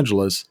Los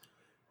Angeles,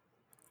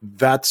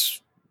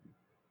 that's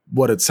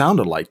what it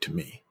sounded like to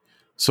me.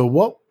 So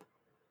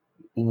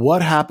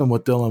what happened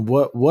with Dylan?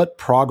 What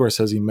progress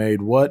has he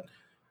made? What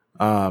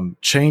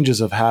changes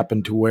have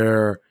happened to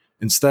where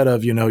instead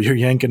of, you're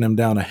yanking him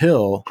down a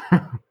hill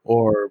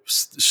or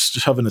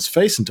shoving his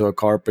face into a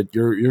carpet,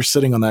 you're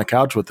sitting on that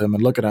couch with him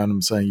and looking at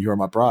him saying, "You are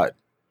my pride"?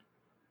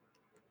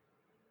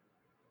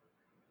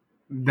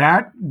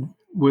 That's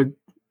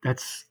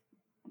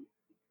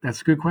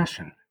a good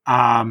question.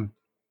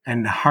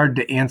 And hard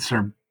to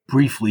answer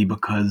briefly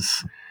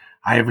because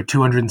I have a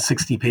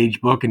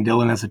 260-page book and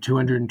Dylan has a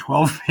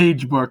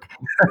 212-page book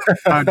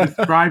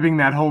describing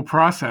that whole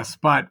process.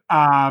 But,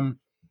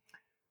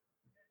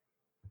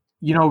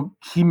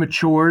 he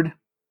matured.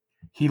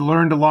 He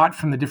learned a lot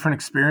from the different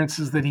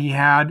experiences that he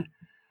had,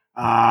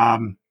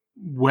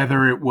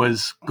 whether it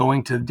was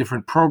going to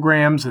different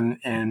programs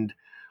and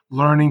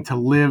learning to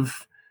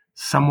live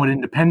somewhat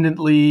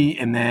independently,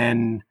 and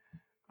then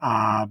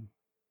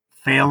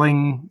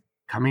failing,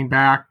 coming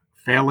back,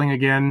 failing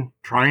again,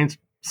 trying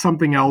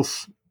something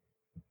else.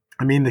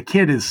 I mean, the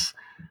kid is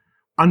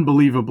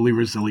unbelievably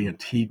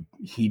resilient.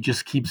 He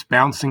just keeps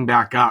bouncing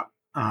back up.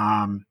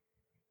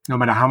 No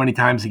matter how many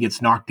times he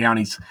gets knocked down.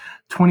 He's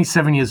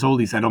 27 years old.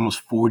 He's had almost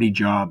 40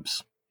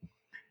 jobs.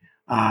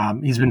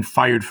 He's been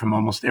fired from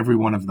almost every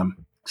one of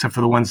them, except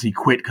for the ones he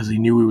quit because he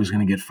knew he was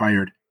going to get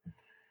fired.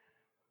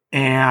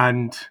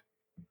 And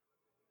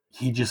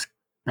he just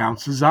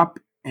bounces up.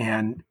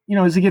 And,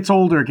 as he gets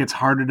older, it gets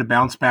harder to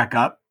bounce back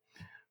up.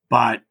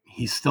 But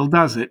he still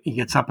does it. He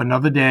gets up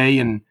another day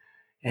and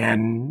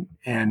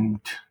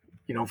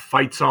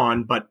fights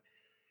on. But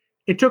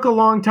it took a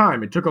long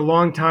time. It took a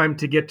long time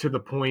to get to the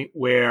point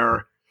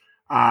where,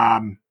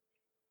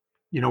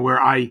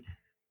 where I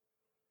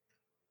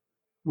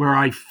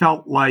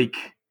felt like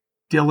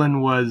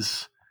Dylan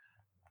was,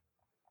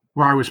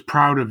 where I was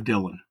proud of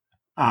Dylan,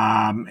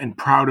 and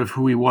proud of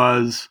who he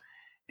was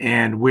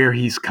and where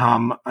he's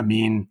come. I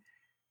mean,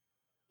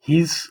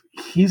 he's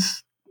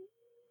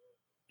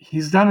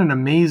done an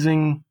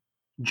amazing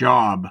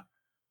job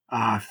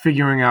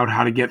figuring out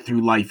how to get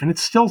through life, and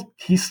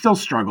he still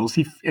struggles.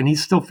 He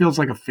still feels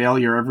like a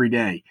failure every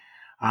day,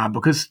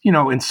 because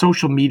and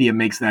social media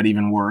makes that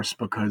even worse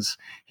because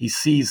he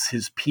sees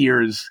his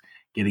peers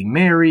getting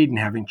married and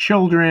having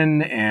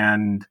children,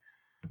 and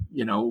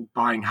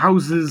buying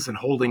houses and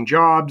holding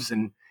jobs,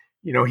 and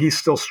he's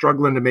still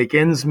struggling to make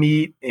ends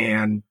meet,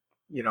 and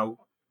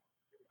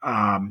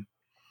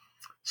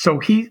so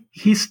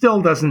he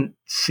still doesn't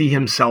see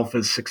himself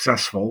as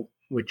successful,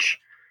 which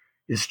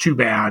is too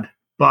bad.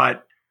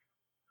 But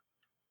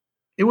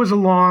it was a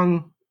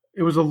long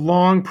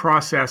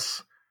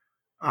process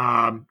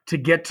to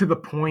get to the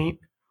point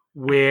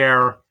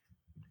where,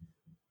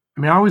 I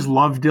mean, I always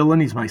loved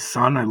Dylan. He's my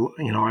son.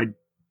 I'd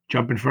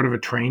jump in front of a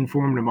train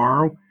for him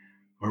tomorrow,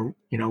 or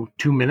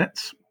 2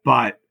 minutes.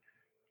 But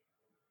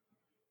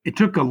it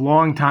took a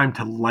long time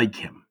to like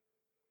him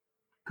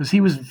because he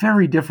was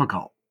very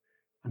difficult.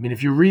 I mean,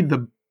 if you read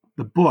the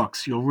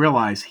books, you'll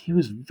realize he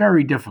was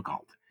very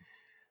difficult.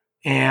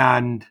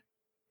 And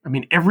I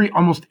mean,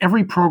 almost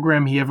every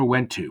program he ever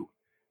went to,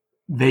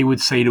 they would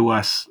say to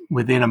us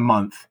within a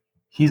month,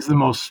 he's the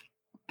most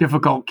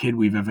difficult kid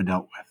we've ever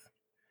dealt with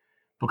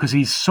because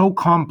he's so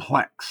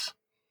complex.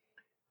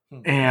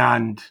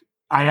 And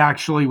I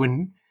actually,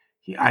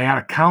 I had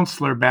a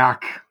counselor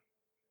back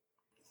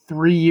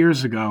 3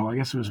 years ago, I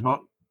guess it was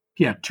about,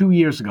 2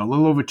 years ago, a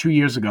little over 2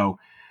 years ago,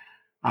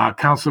 a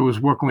counselor was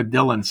working with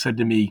Dylan, said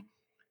to me,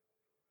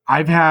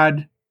 I've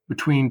had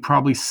between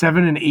probably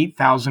 7,000 and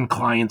 8,000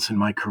 clients in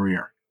my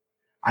career.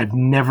 I've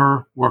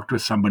never worked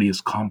with somebody as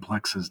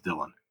complex as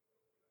Dylan.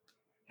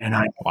 And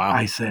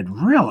I said,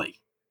 really?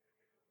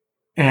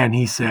 And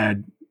I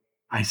said,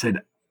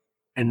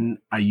 and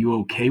are you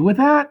okay with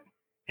that?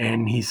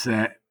 And he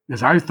said,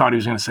 because I thought he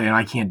was going to say, and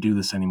I can't do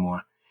this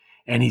anymore.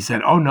 And he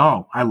said, oh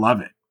no, I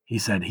love it. He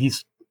said,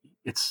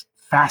 it's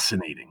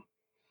fascinating.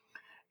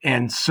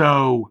 And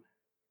so,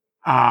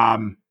 I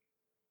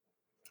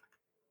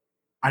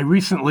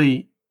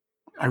recently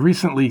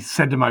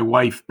said to my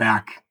wife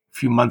back a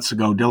few months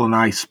ago, Dylan and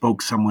I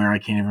spoke somewhere, I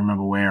can't even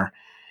remember where,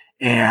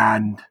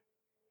 and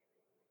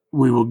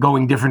we were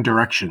going different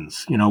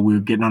directions. We were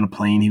getting on a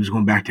plane. He was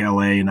going back to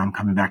LA and I'm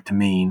coming back to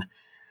Maine.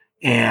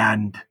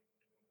 And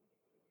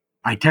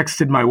I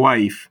texted my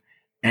wife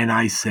and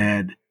I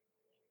said,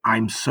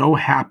 I'm so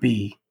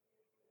happy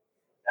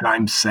and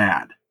I'm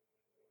sad.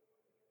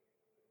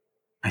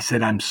 I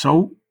said,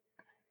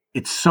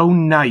 it's so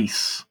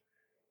nice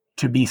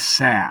to be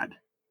sad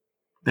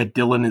that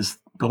Dylan is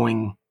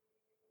going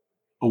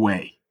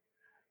away,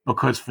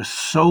 because for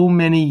so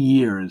many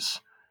years,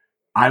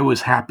 I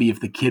was happy if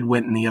the kid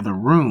went in the other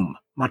room,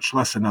 much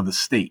less another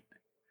state.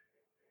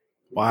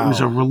 It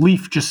was a Wow.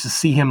 relief just to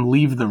see him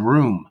leave the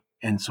room,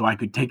 and so I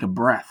could take a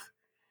breath.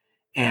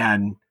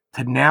 And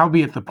to now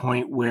be at the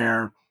point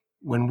where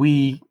when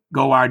we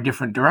go our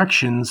different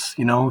directions,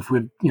 if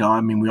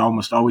we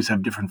almost always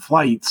have different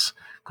flights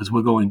because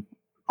we're going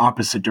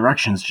opposite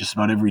directions just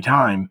about every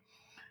time.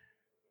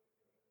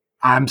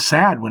 I'm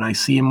sad when I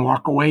see him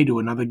walk away to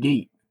another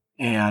gate.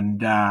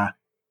 And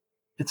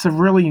it's a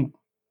really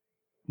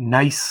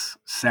nice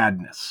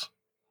sadness.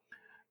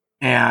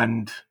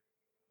 And,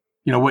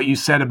 what you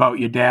said about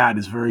your dad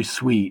is very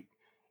sweet.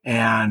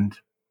 And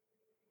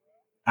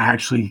I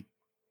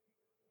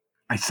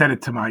said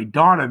it to my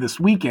daughter this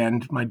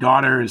weekend. My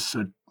daughter is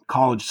a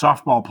college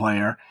softball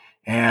player,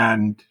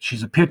 and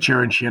she's a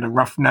pitcher, and she had a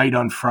rough night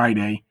on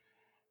Friday.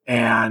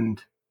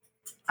 And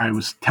I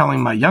was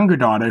telling my younger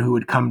daughter, who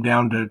had come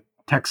down to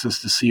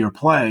Texas to see her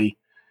play,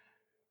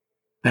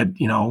 that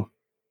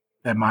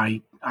that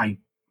my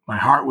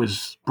heart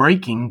was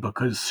breaking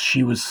because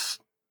she was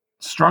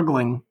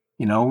struggling,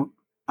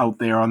 out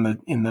there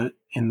in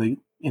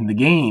the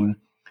game.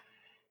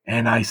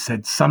 And I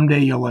said, someday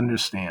you'll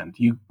understand.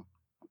 You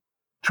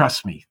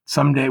trust me.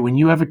 Someday when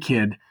you have a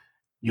kid,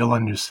 you'll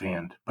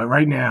understand. But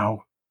right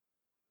now,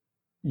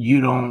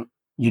 you don't.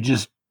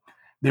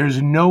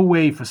 There's no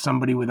way for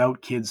somebody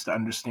without kids to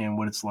understand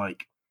what it's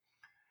like.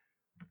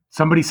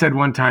 Somebody said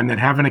one time that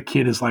having a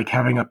kid is like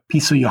having a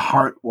piece of your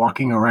heart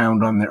walking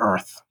around on the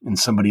earth in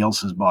somebody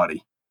else's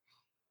body.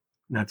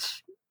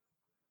 That's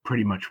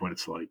pretty much what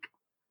it's like.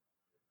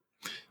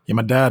 Yeah,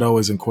 my dad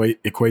always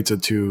equates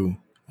it to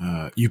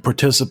you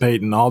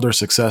participate in all their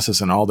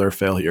successes and all their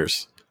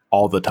failures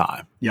all the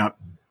time. Yep.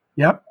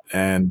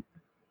 And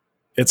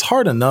it's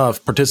hard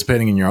enough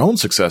participating in your own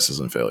successes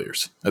and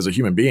failures as a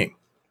human being.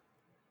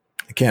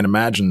 I can't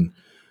imagine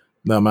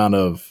the amount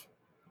of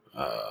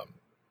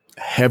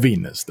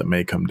heaviness that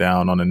may come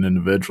down on an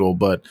individual.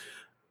 But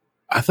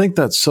I think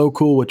that's so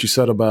cool what you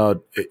said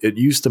about it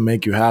used to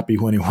make you happy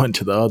when you went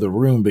to the other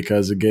room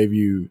because it gave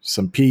you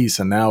some peace.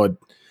 And now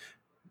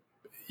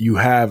you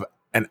have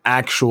an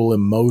actual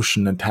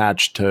emotion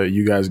attached to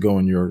you guys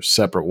going your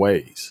separate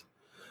ways.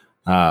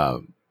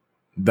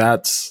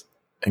 That's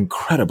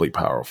incredibly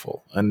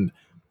powerful. And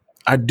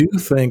I do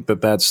think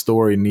that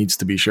story needs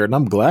to be shared. And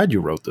I'm glad you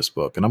wrote this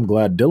book. And I'm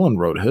glad Dylan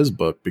wrote his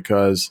book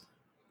because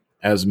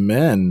as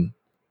men,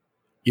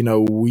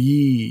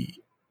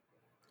 we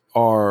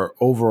are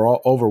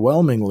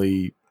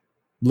overwhelmingly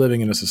living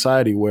in a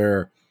society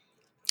where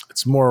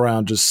it's more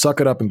around just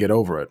suck it up and get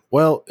over it.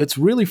 Well, it's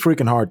really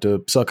freaking hard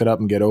to suck it up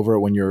and get over it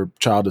when your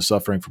child is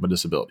suffering from a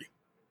disability.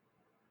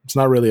 It's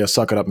not really a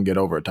suck it up and get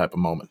over it type of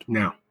moment.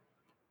 No.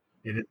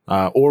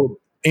 Or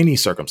any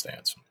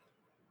circumstance.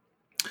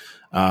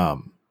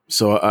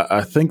 So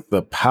I think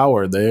the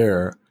power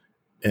there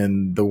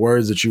in the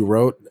words that you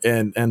wrote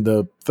and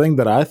the thing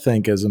that I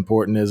think is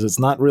important is it's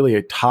not really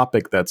a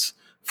topic that's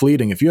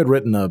fleeting. If you had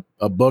written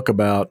a book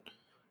about,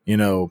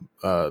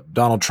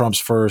 Donald Trump's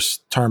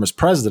first term as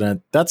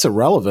president, that's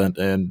irrelevant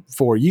in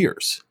 4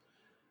 years.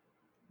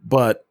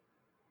 But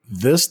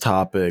this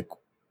topic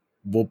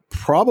will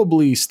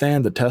probably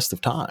stand the test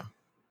of time.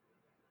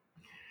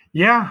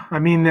 Yeah.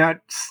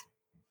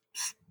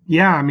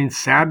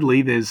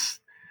 Sadly,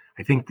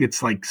 I think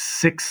it's like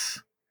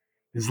six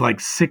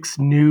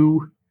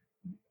new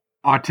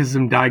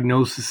autism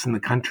diagnoses in the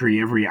country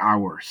every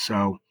hour.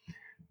 So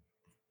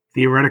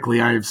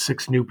theoretically, I have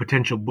 6 new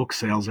potential book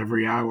sales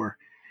every hour.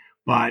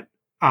 But,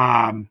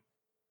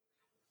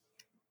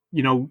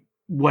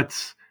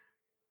 what's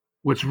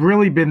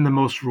really been the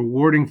most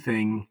rewarding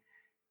thing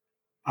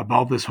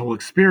about this whole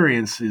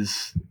experience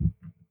is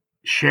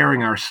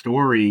sharing our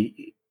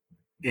story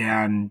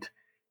and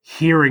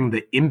hearing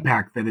the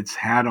impact that it's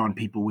had on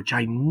people, which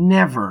I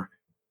never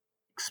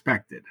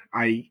expected.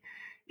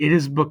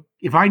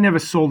 If I never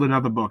sold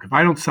another book, if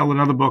I don't sell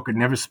another book or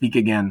never speak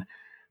again,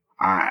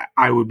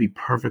 I would be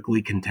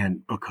perfectly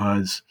content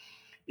because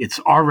it's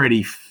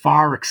already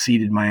far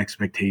exceeded my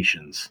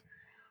expectations.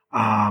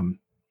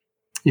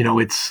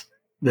 It's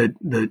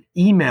the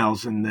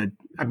emails and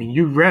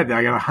you read,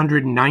 I got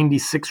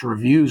 196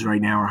 reviews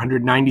right now, or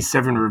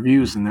 197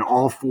 reviews, and they're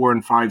all 4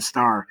 and 5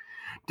 star.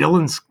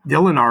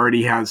 Dylan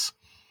already has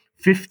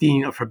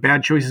 15 for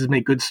Bad Choices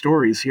Make Good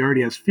Stories. He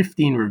already has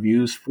 15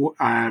 reviews.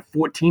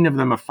 14 of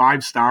them are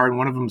 5 star, and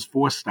one of them is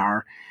 4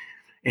 star.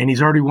 And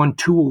he's already won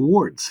 2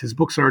 awards. His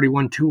book's already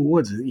won 2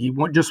 awards. He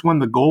just won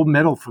the gold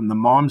medal from the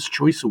Mom's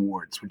Choice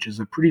Awards, which is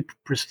a pretty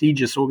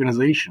prestigious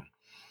organization.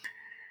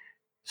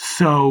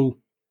 So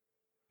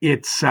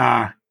it's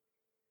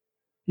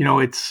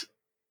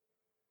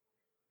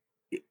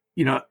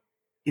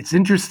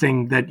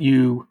interesting that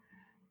you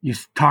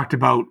talked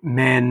about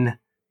men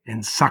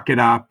and suck it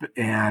up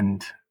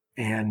and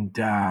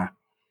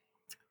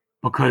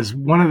because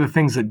one of the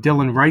things that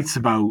Dylan writes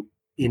about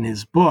in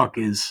his book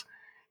is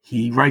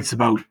he writes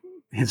about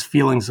his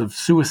feelings of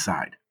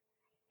suicide.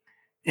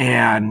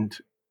 And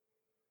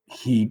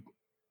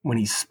when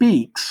he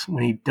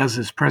does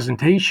his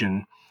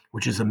presentation,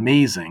 which is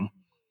amazing,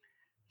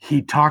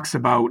 he talks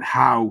about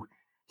how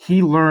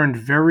he learned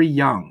very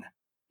young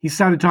he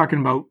started talking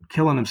about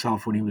killing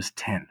himself when he was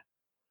 10.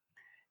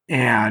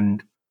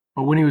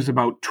 But when he was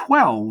about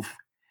 12,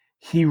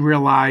 he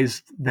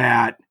realized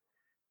that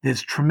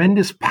there's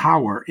tremendous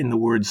power in the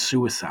word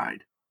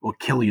suicide or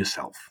kill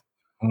yourself.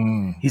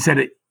 He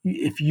said,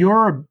 if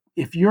you're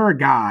a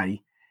guy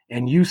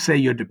and you say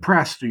you're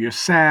depressed or you're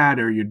sad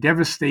or you're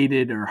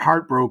devastated or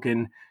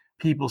heartbroken,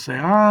 people say,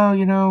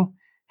 oh,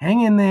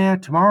 hang in there.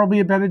 Tomorrow will be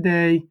a better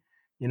day.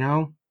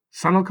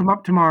 Sun will come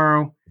up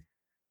tomorrow.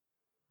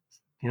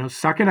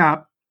 Suck it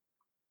up.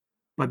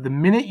 But the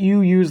minute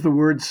you use the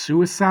word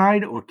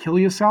suicide or kill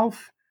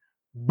yourself,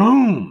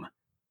 boom,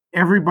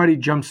 everybody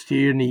jumps to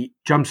your,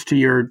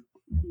 to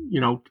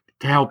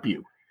help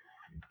you.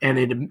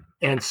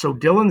 And so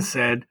Dylan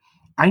said,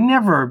 I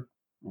never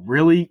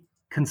really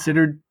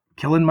considered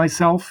killing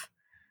myself.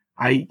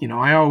 I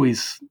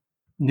always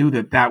knew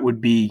that would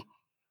be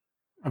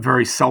a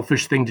very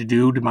selfish thing to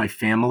do to my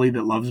family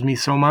that loves me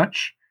so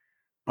much.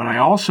 But I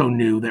also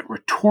knew that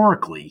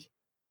rhetorically,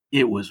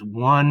 it was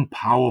one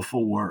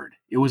powerful word.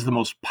 It was the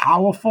most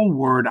powerful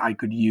word I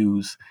could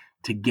use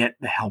to get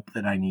the help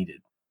that I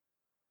needed.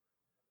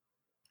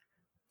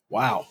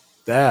 Wow.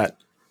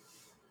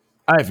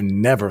 I've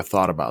never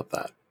thought about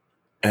that.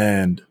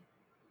 And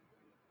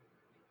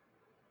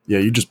yeah,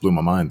 you just blew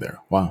my mind there.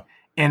 Wow.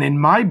 And in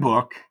my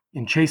book,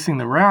 in Chasing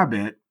the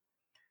Rabbit,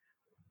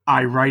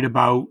 I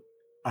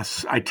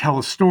tell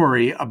a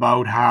story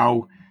about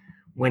how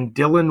when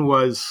Dylan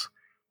was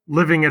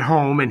living at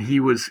home and he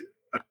was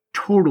a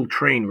total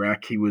train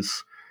wreck, he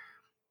was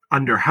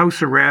under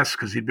house arrest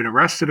because he'd been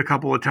arrested a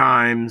couple of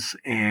times.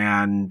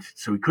 And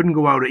so he couldn't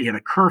go out. He had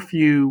a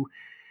curfew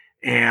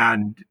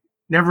and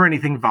never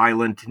anything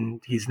violent.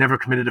 And he's never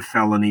committed a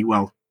felony.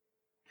 Well,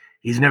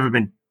 he's never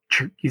been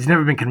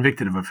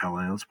convicted of a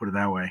felony. Let's put it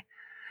that way.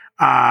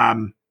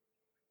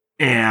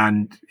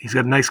 And he's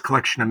got a nice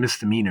collection of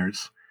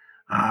misdemeanors.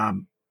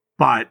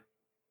 But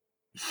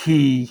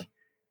he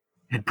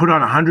had put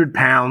on 100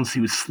 pounds.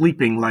 He was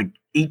sleeping like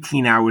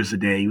 18 hours a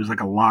day. He was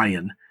like a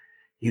lion.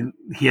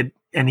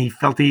 He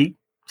felt he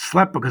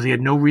slept because he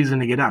had no reason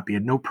to get up. He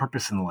had no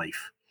purpose in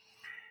life.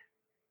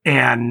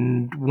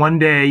 And one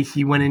day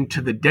he went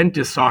into the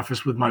dentist's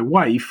office with my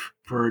wife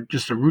for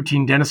just a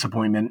routine dentist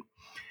appointment.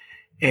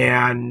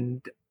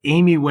 And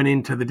Amy went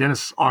into the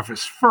dentist's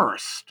office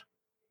first.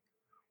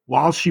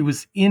 While she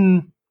was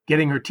in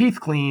getting her teeth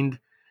cleaned,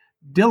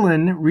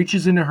 Dylan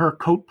reaches into her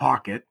coat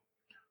pocket,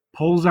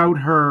 pulls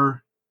out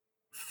her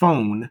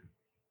phone,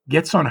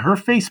 gets on her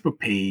Facebook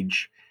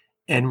page,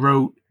 and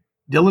wrote,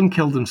 Dylan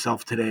killed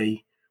himself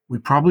today. We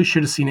probably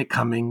should have seen it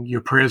coming.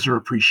 Your prayers are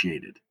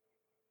appreciated.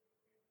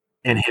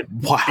 And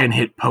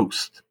hit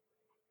post.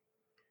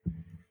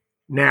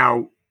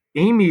 Now,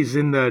 Amy's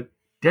in the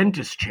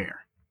dentist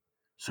chair,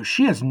 so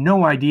she has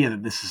no idea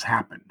that this has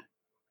happened.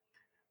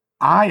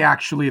 I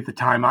actually, at the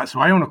time,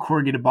 I own a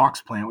corrugated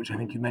box plant, which I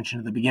think you mentioned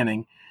at the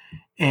beginning,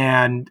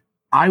 and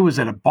I was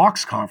at a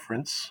box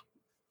conference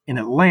in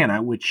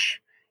Atlanta,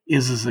 which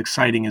is as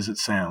exciting as it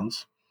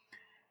sounds,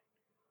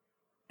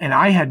 and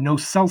I had no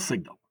cell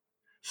signal.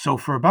 So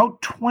for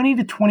about 20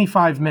 to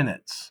 25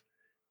 minutes,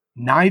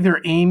 neither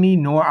Amy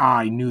nor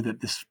I knew that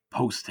this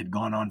post had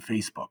gone on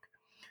Facebook.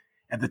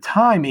 At the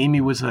time,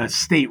 Amy was a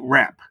state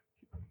rep.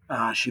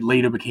 She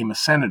later became a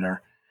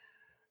senator.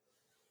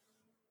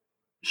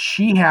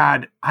 She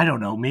had, I don't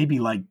know, maybe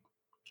like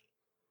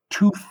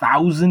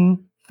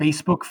 2,000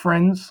 Facebook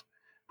friends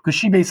because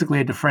she basically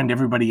had to friend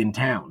everybody in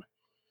town.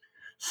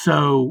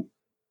 So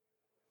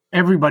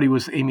everybody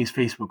was Amy's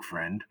Facebook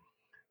friend.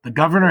 The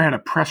governor had a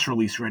press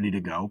release ready to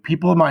go.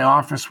 People in my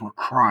office were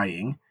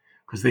crying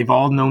because they've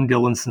all known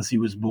Dylan since he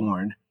was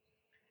born.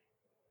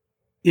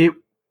 It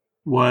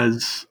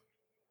was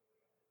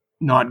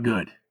not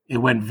good. It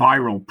went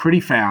viral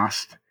pretty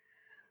fast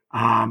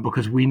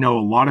because we know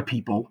a lot of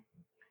people.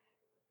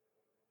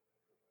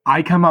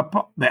 I come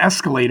up the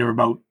escalator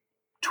about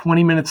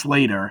 20 minutes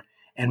later,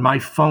 and my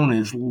phone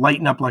is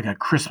lighting up like a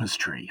Christmas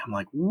tree. I'm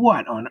like,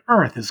 what on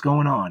earth is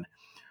going on?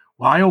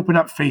 Well, I open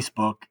up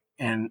Facebook,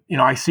 and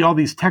I see all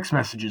these text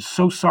messages.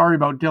 So sorry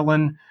about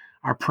Dylan.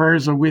 Our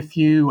prayers are with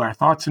you. Our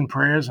thoughts and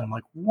prayers. And I'm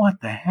like,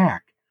 what the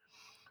heck?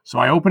 So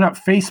I open up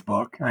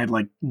Facebook, and I had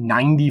like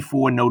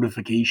 94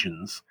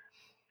 notifications.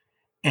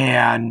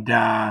 And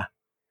I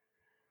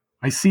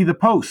see the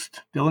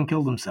post, Dylan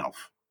killed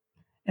himself.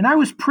 And I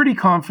was pretty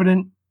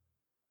confident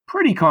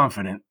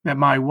that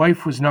my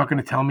wife was not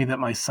going to tell me that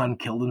my son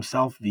killed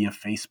himself via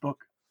Facebook.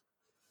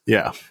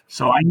 Yeah.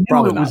 So I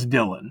knew it was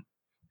Dylan.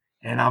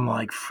 And I'm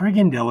like,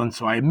 friggin' Dylan.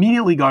 So I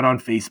immediately got on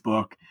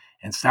Facebook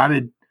and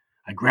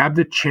I grabbed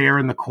a chair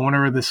in the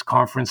corner of this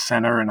conference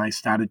center and I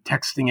started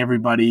texting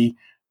everybody.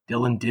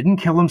 Dylan didn't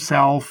kill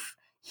himself.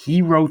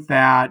 He wrote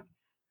that.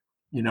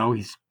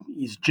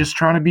 He's just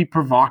trying to be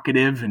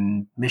provocative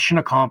and mission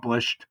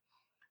accomplished.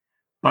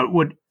 But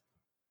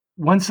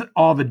once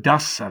all the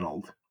dust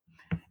settled,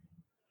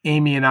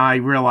 Amy and I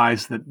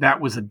realized that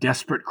was a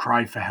desperate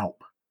cry for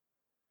help.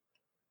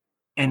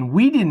 And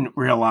we didn't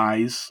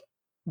realize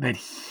that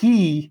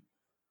he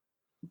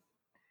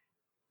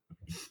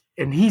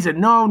And he said,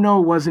 no,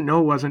 no, it wasn't.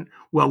 No, it wasn't.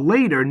 Well,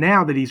 later,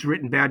 now that he's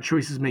written Bad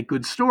Choices Make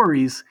Good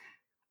Stories,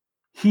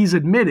 he's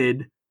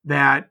admitted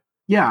that,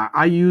 yeah,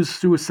 I used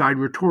suicide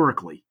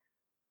rhetorically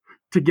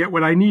to get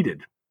what I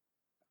needed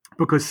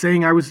because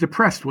saying I was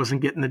depressed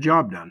wasn't getting the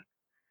job done.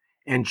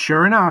 And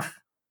sure enough,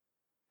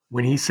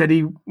 when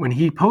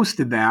he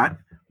posted that,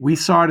 we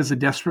saw it as a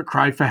desperate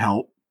cry for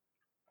help.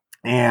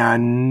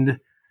 And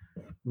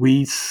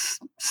we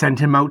sent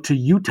him out to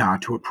Utah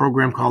to a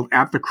program called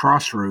At the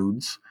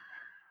Crossroads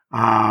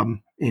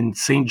in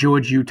St.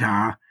 George,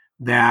 Utah,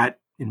 that,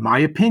 in my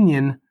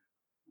opinion,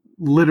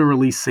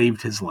 literally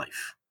saved his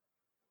life.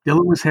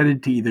 Dylan was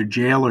headed to either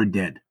jail or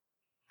dead.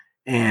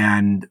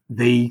 And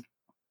they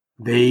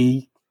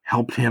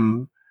helped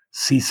him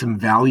see some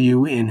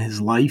value in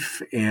his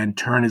life and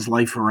turn his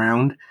life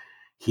around.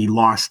 He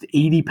lost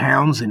 80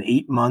 pounds in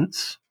 8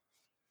 months.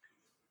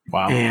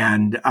 Wow.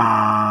 And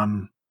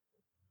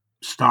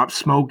stopped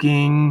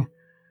smoking,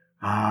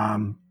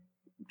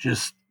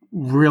 just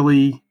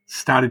really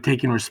started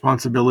taking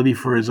responsibility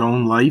for his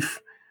own life.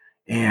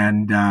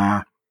 And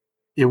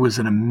it was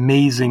an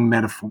amazing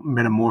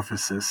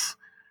metamorphosis.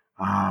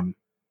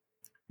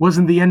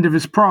 Wasn't the end of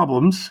his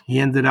problems. He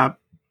ended up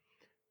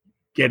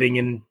getting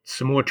in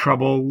some more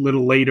trouble a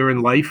little later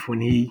in life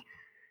when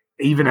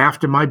even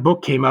after my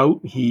book came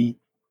out, he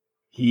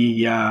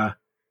got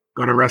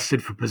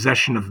arrested for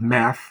possession of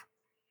meth.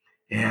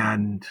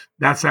 And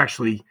that's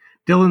actually,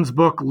 Dylan's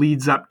book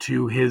leads up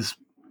to his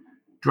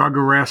drug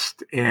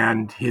arrest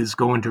and his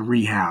going to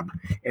rehab,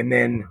 and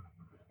then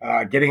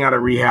getting out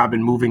of rehab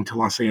and moving to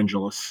Los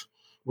Angeles,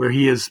 where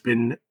he has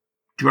been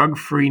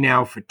drug-free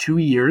now for 2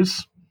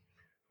 years,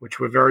 which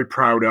we're very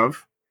proud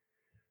of,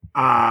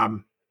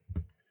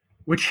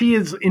 which he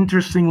is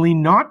interestingly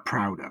not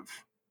proud of,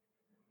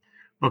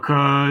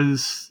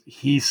 because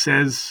he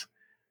says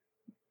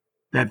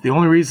that the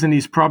only reason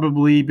he's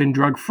probably been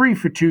drug-free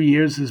for 2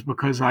 years is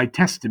because I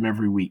test him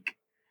every week.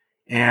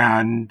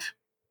 And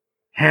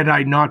had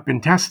I not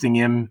been testing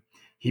him,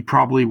 he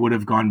probably would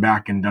have gone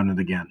back and done it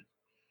again.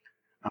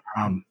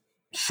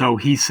 So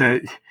he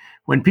said,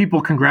 when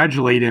people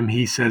congratulate him,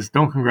 he says,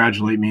 don't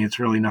congratulate me. It's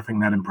really nothing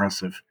that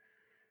impressive.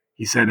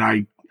 He said,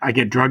 I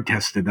get drug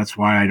tested. That's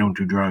why I don't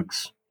do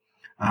drugs.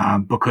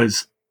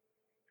 Because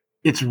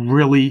it's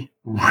really,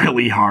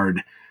 really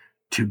hard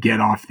to get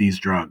off these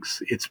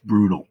drugs. It's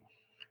brutal.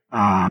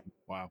 Wow.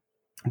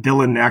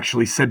 Dylan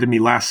actually said to me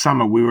last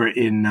summer, we were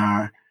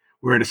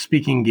at a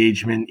speaking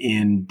engagement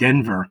in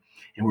Denver,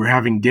 and we're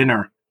having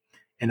dinner.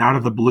 And out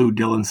of the blue,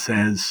 Dylan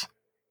says,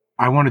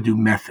 I want to do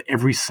meth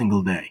every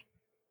single day.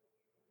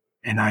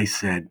 And I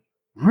said,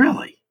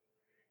 really?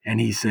 And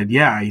he said,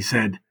 yeah. He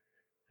said,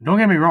 don't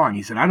get me wrong.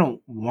 He said, I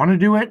don't want to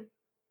do it,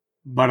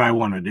 but I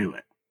want to do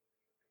it.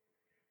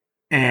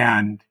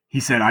 And he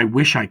said, I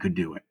wish I could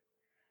do it.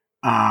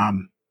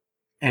 And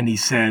he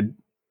said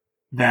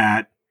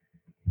that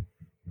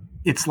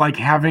it's like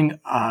having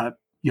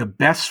your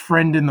best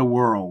friend in the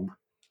world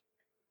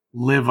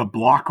live a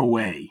block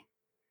away.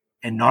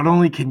 And not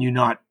only can you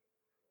not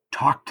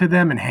talk to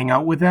them and hang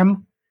out with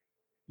them,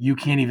 you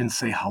can't even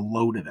say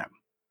hello to them.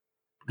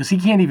 Because he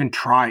can't even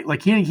try.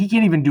 Like, he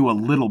can't even do a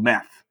little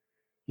meth.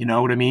 You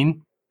know what I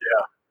mean?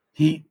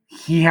 Yeah.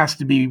 He has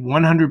to be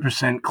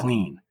 100%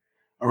 clean,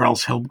 or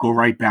else he'll go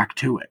right back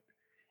to it.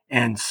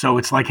 And so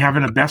it's like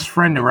having a best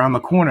friend around the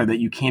corner that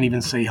you can't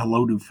even say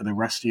hello to for the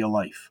rest of your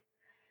life.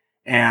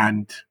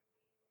 And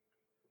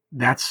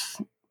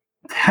that's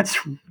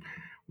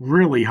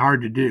really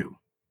hard to do.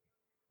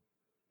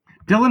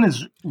 Dylan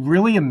is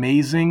really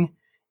amazing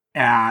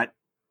at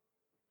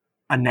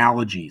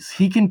analogies.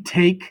 He can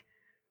take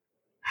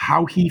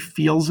how he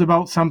feels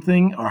about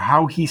something or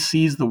how he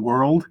sees the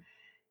world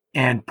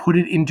and put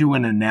it into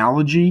an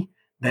analogy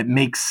that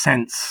makes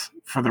sense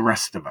for the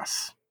rest of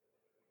us.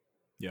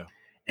 Yeah.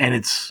 And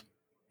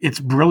it's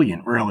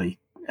brilliant, really.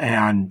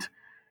 And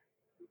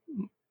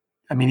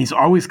I mean, he's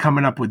always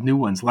coming up with new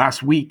ones.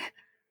 Last week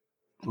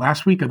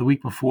or the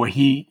week before,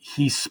 he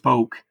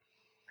spoke,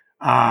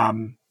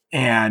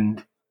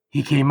 and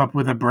he came up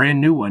with a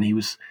brand new one. He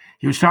was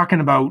talking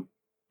about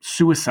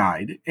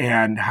suicide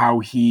and how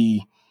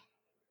he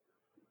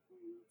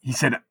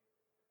said,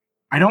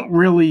 I don't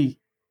really,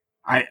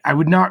 I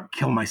would not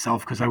kill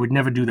myself because I would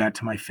never do that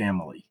to my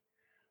family.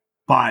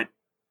 But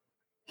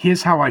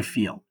here's how I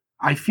feel.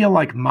 I feel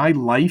like my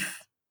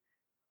life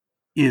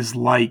is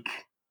like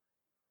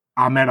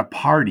I'm at a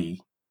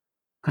party.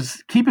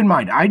 Because keep in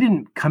mind, I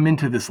didn't come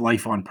into this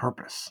life on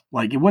purpose.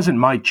 Like, it wasn't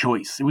my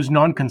choice. It was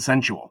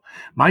non-consensual.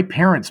 My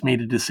parents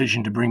made a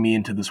decision to bring me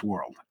into this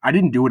world. I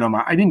didn't do it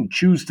I didn't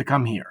choose to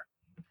come here.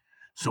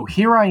 So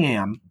here I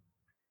am.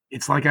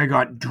 It's like I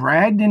got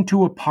dragged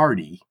into a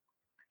party.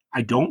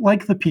 I don't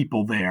like the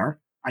people there.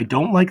 I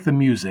don't like the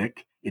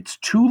music. It's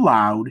too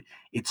loud.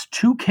 It's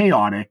too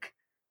chaotic.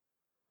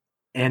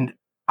 And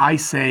I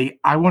say,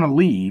 I want to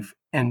leave.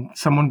 And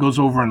someone goes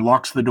over and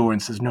locks the door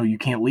and says, no, you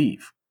can't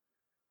leave.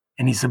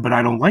 And he said, but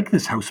I don't like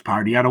this house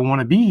party. I don't want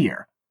to be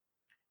here.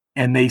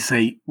 And they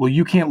say, well,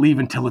 you can't leave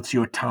until it's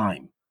your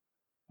time.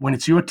 When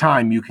it's your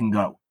time, you can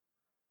go.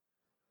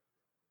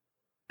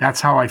 That's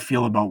how I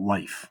feel about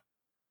life.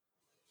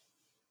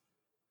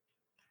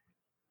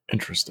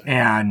 Interesting.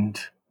 And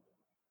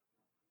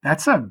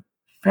that's a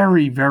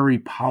very, very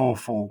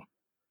powerful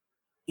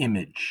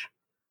image.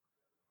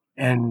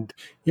 And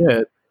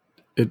yeah,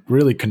 it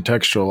really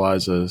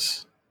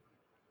contextualizes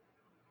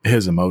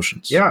his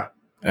emotions. yeah,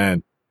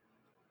 And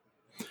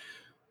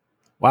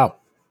wow,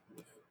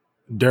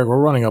 Derek, we're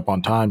running up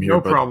on time here.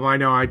 no but problem. I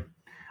know I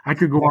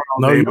could go on all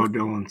No, day you- about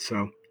Dylan.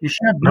 So you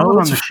should have No, Dylan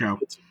on it's the show.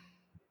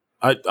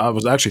 I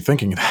was actually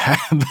thinking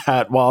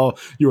that while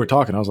you were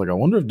talking. I was like, I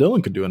wonder if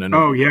Dylan could do an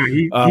interview. Oh yeah,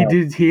 he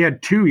did. He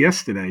had 2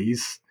 yesterday.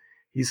 He's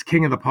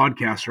king of the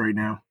podcast right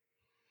now.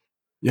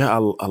 Yeah,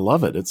 I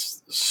love it.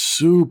 It's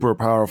super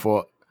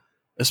powerful.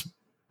 It's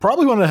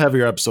probably one of the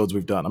heavier episodes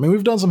we've done. I mean,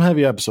 we've done some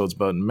heavy episodes,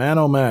 but man,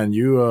 oh man,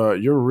 you're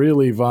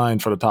really vying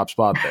for the top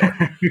spot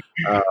there.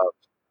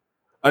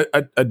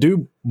 I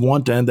do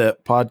want to end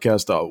that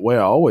podcast the way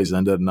I always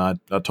end it, and I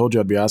told you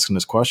I'd be asking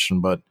this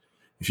question, but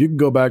if you could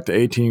go back to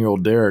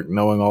 18-year-old Derek,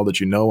 knowing all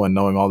that you know and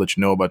knowing all that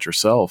you know about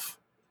yourself,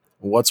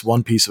 what's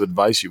one piece of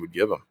advice you would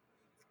give him?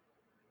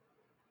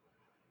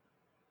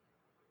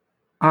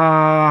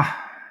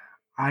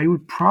 I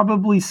would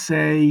probably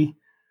say,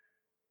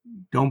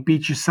 don't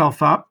beat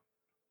yourself up.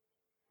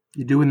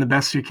 You're doing the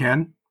best you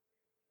can.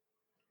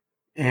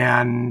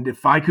 And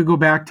if I could go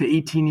back to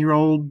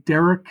 18-year-old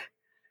Derek,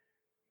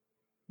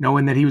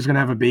 knowing that he was going to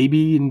have a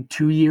baby in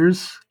 2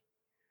 years,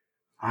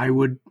 I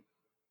would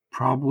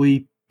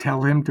probably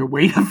tell him to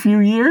wait a few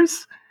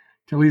years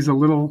till he's a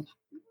little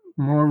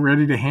more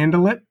ready to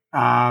handle it.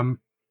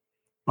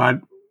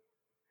 But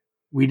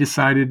we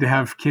decided to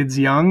have kids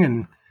young,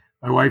 and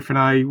my wife and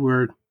I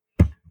were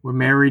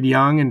married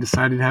young and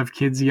decided to have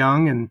kids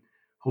young, and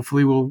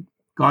hopefully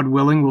God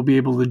willing, we'll be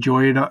able to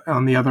enjoy it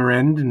on the other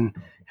end and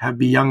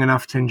be young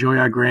enough to enjoy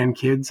our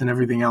grandkids and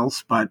everything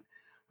else. But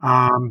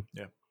I'd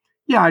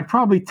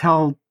probably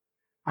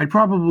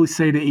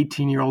say to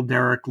 18-year-old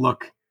Derek,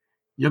 look,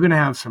 you're going to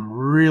have some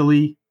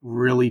really,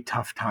 really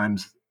tough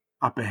times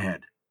up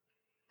ahead.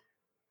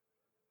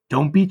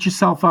 Don't beat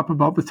yourself up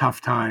about the tough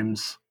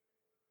times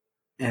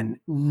and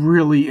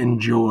really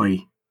enjoy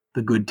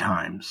the good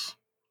times,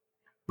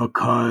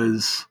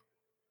 because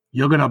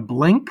you're going to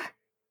blink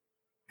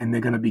and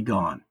they're going to be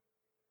gone.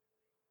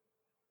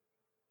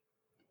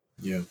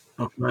 Yeah.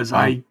 Because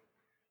I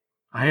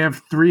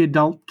have 3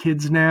 adult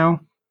kids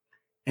now,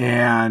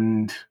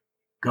 and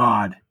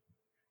God,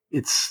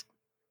 it's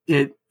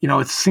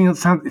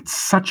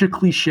such a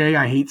cliche.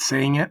 I hate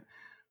saying it,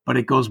 but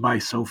it goes by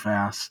so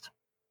fast.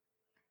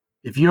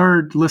 If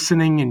you're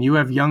listening and you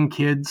have young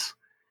kids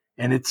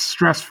and it's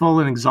stressful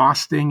and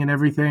exhausting and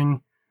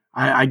everything,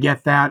 I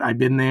get that. I've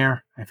been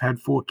there. I've had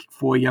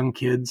four young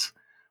kids,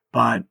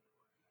 but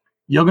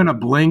you're going to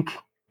blink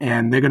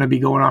and they're going to be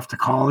going off to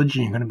college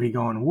and you're going to be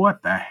going,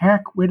 what the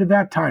heck? Where did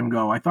that time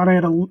go? I thought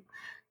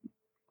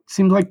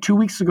seemed like 2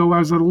 weeks ago I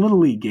was at a Little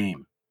League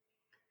game.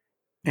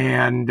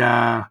 And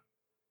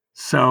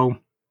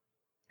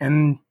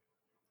and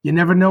you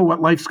never know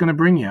what life's going to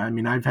bring you. I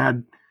mean, I've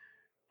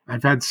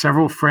had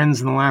several friends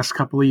in the last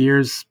couple of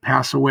years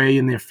pass away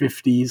in their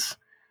 50s.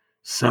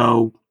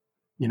 So,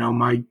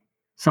 I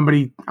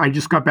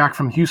just got back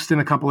from Houston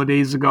a couple of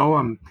days ago.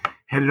 I'm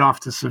headed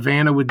off to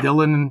Savannah with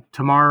Dylan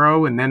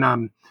tomorrow, and then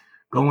I'm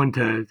going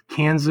to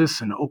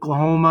Kansas and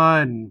Oklahoma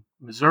and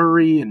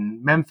Missouri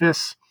and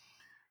Memphis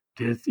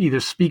to either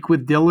speak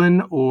with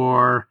Dylan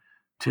or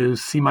to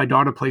see my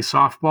daughter play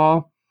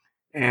softball.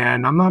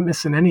 And I'm not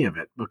missing any of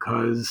it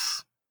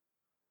because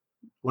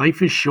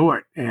life is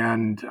short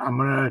and I'm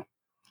going to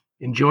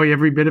enjoy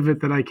every bit of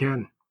it that I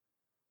can.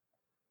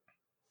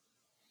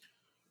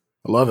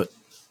 I love it.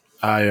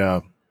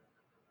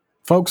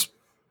 Folks,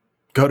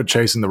 go to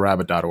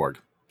chasingtherabbit.org.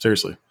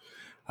 Seriously.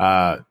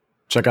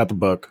 Check out the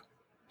book.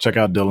 Check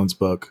out Dylan's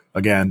book.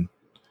 Again,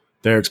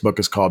 Derek's book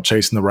is called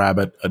Chasing the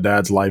Rabbit, A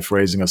Dad's Life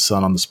Raising a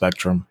Son on the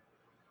Spectrum.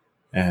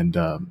 And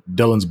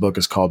Dylan's book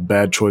is called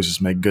Bad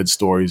Choices Make Good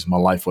Stories, My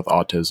Life with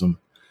Autism.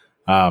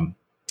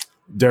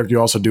 Derek, you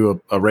also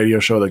do a radio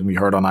show that can be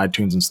heard on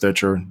iTunes and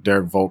Stitcher,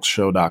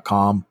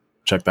 DerekVolksShow.com.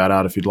 Check that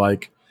out if you'd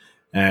like.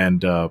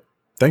 And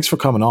thanks for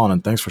coming on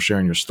and thanks for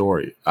sharing your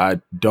story.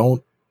 I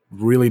don't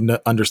really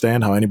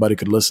understand how anybody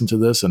could listen to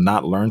this and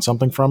not learn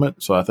something from it.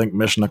 So I think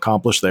mission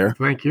accomplished there.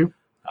 Thank you.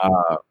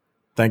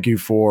 Thank you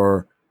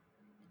for,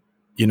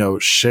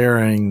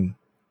 sharing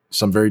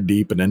some very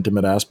deep and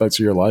intimate aspects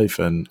of your life.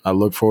 And I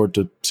look forward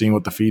to seeing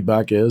what the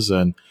feedback is.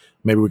 And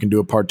maybe we can do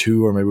a part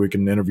 2, or maybe we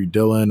can interview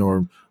Dylan,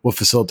 or we'll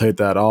facilitate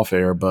that off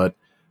air. But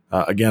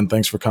again,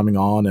 thanks for coming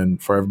on.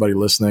 And for everybody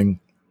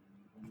listening,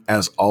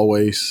 as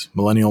always,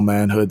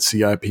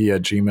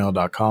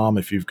 millennialmanhoodcip@gmail.com.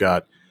 If you've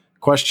got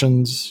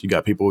questions, you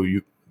got people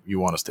you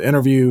want us to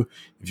interview,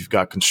 if you've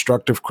got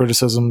constructive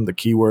criticism, the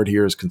key word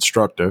here is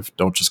constructive.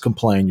 Don't just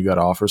complain. You got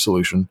to offer a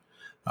solution.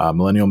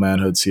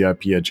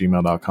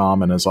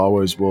 millennialmanhoodcip@gmail.com. And as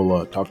always,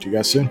 we'll talk to you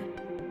guys soon.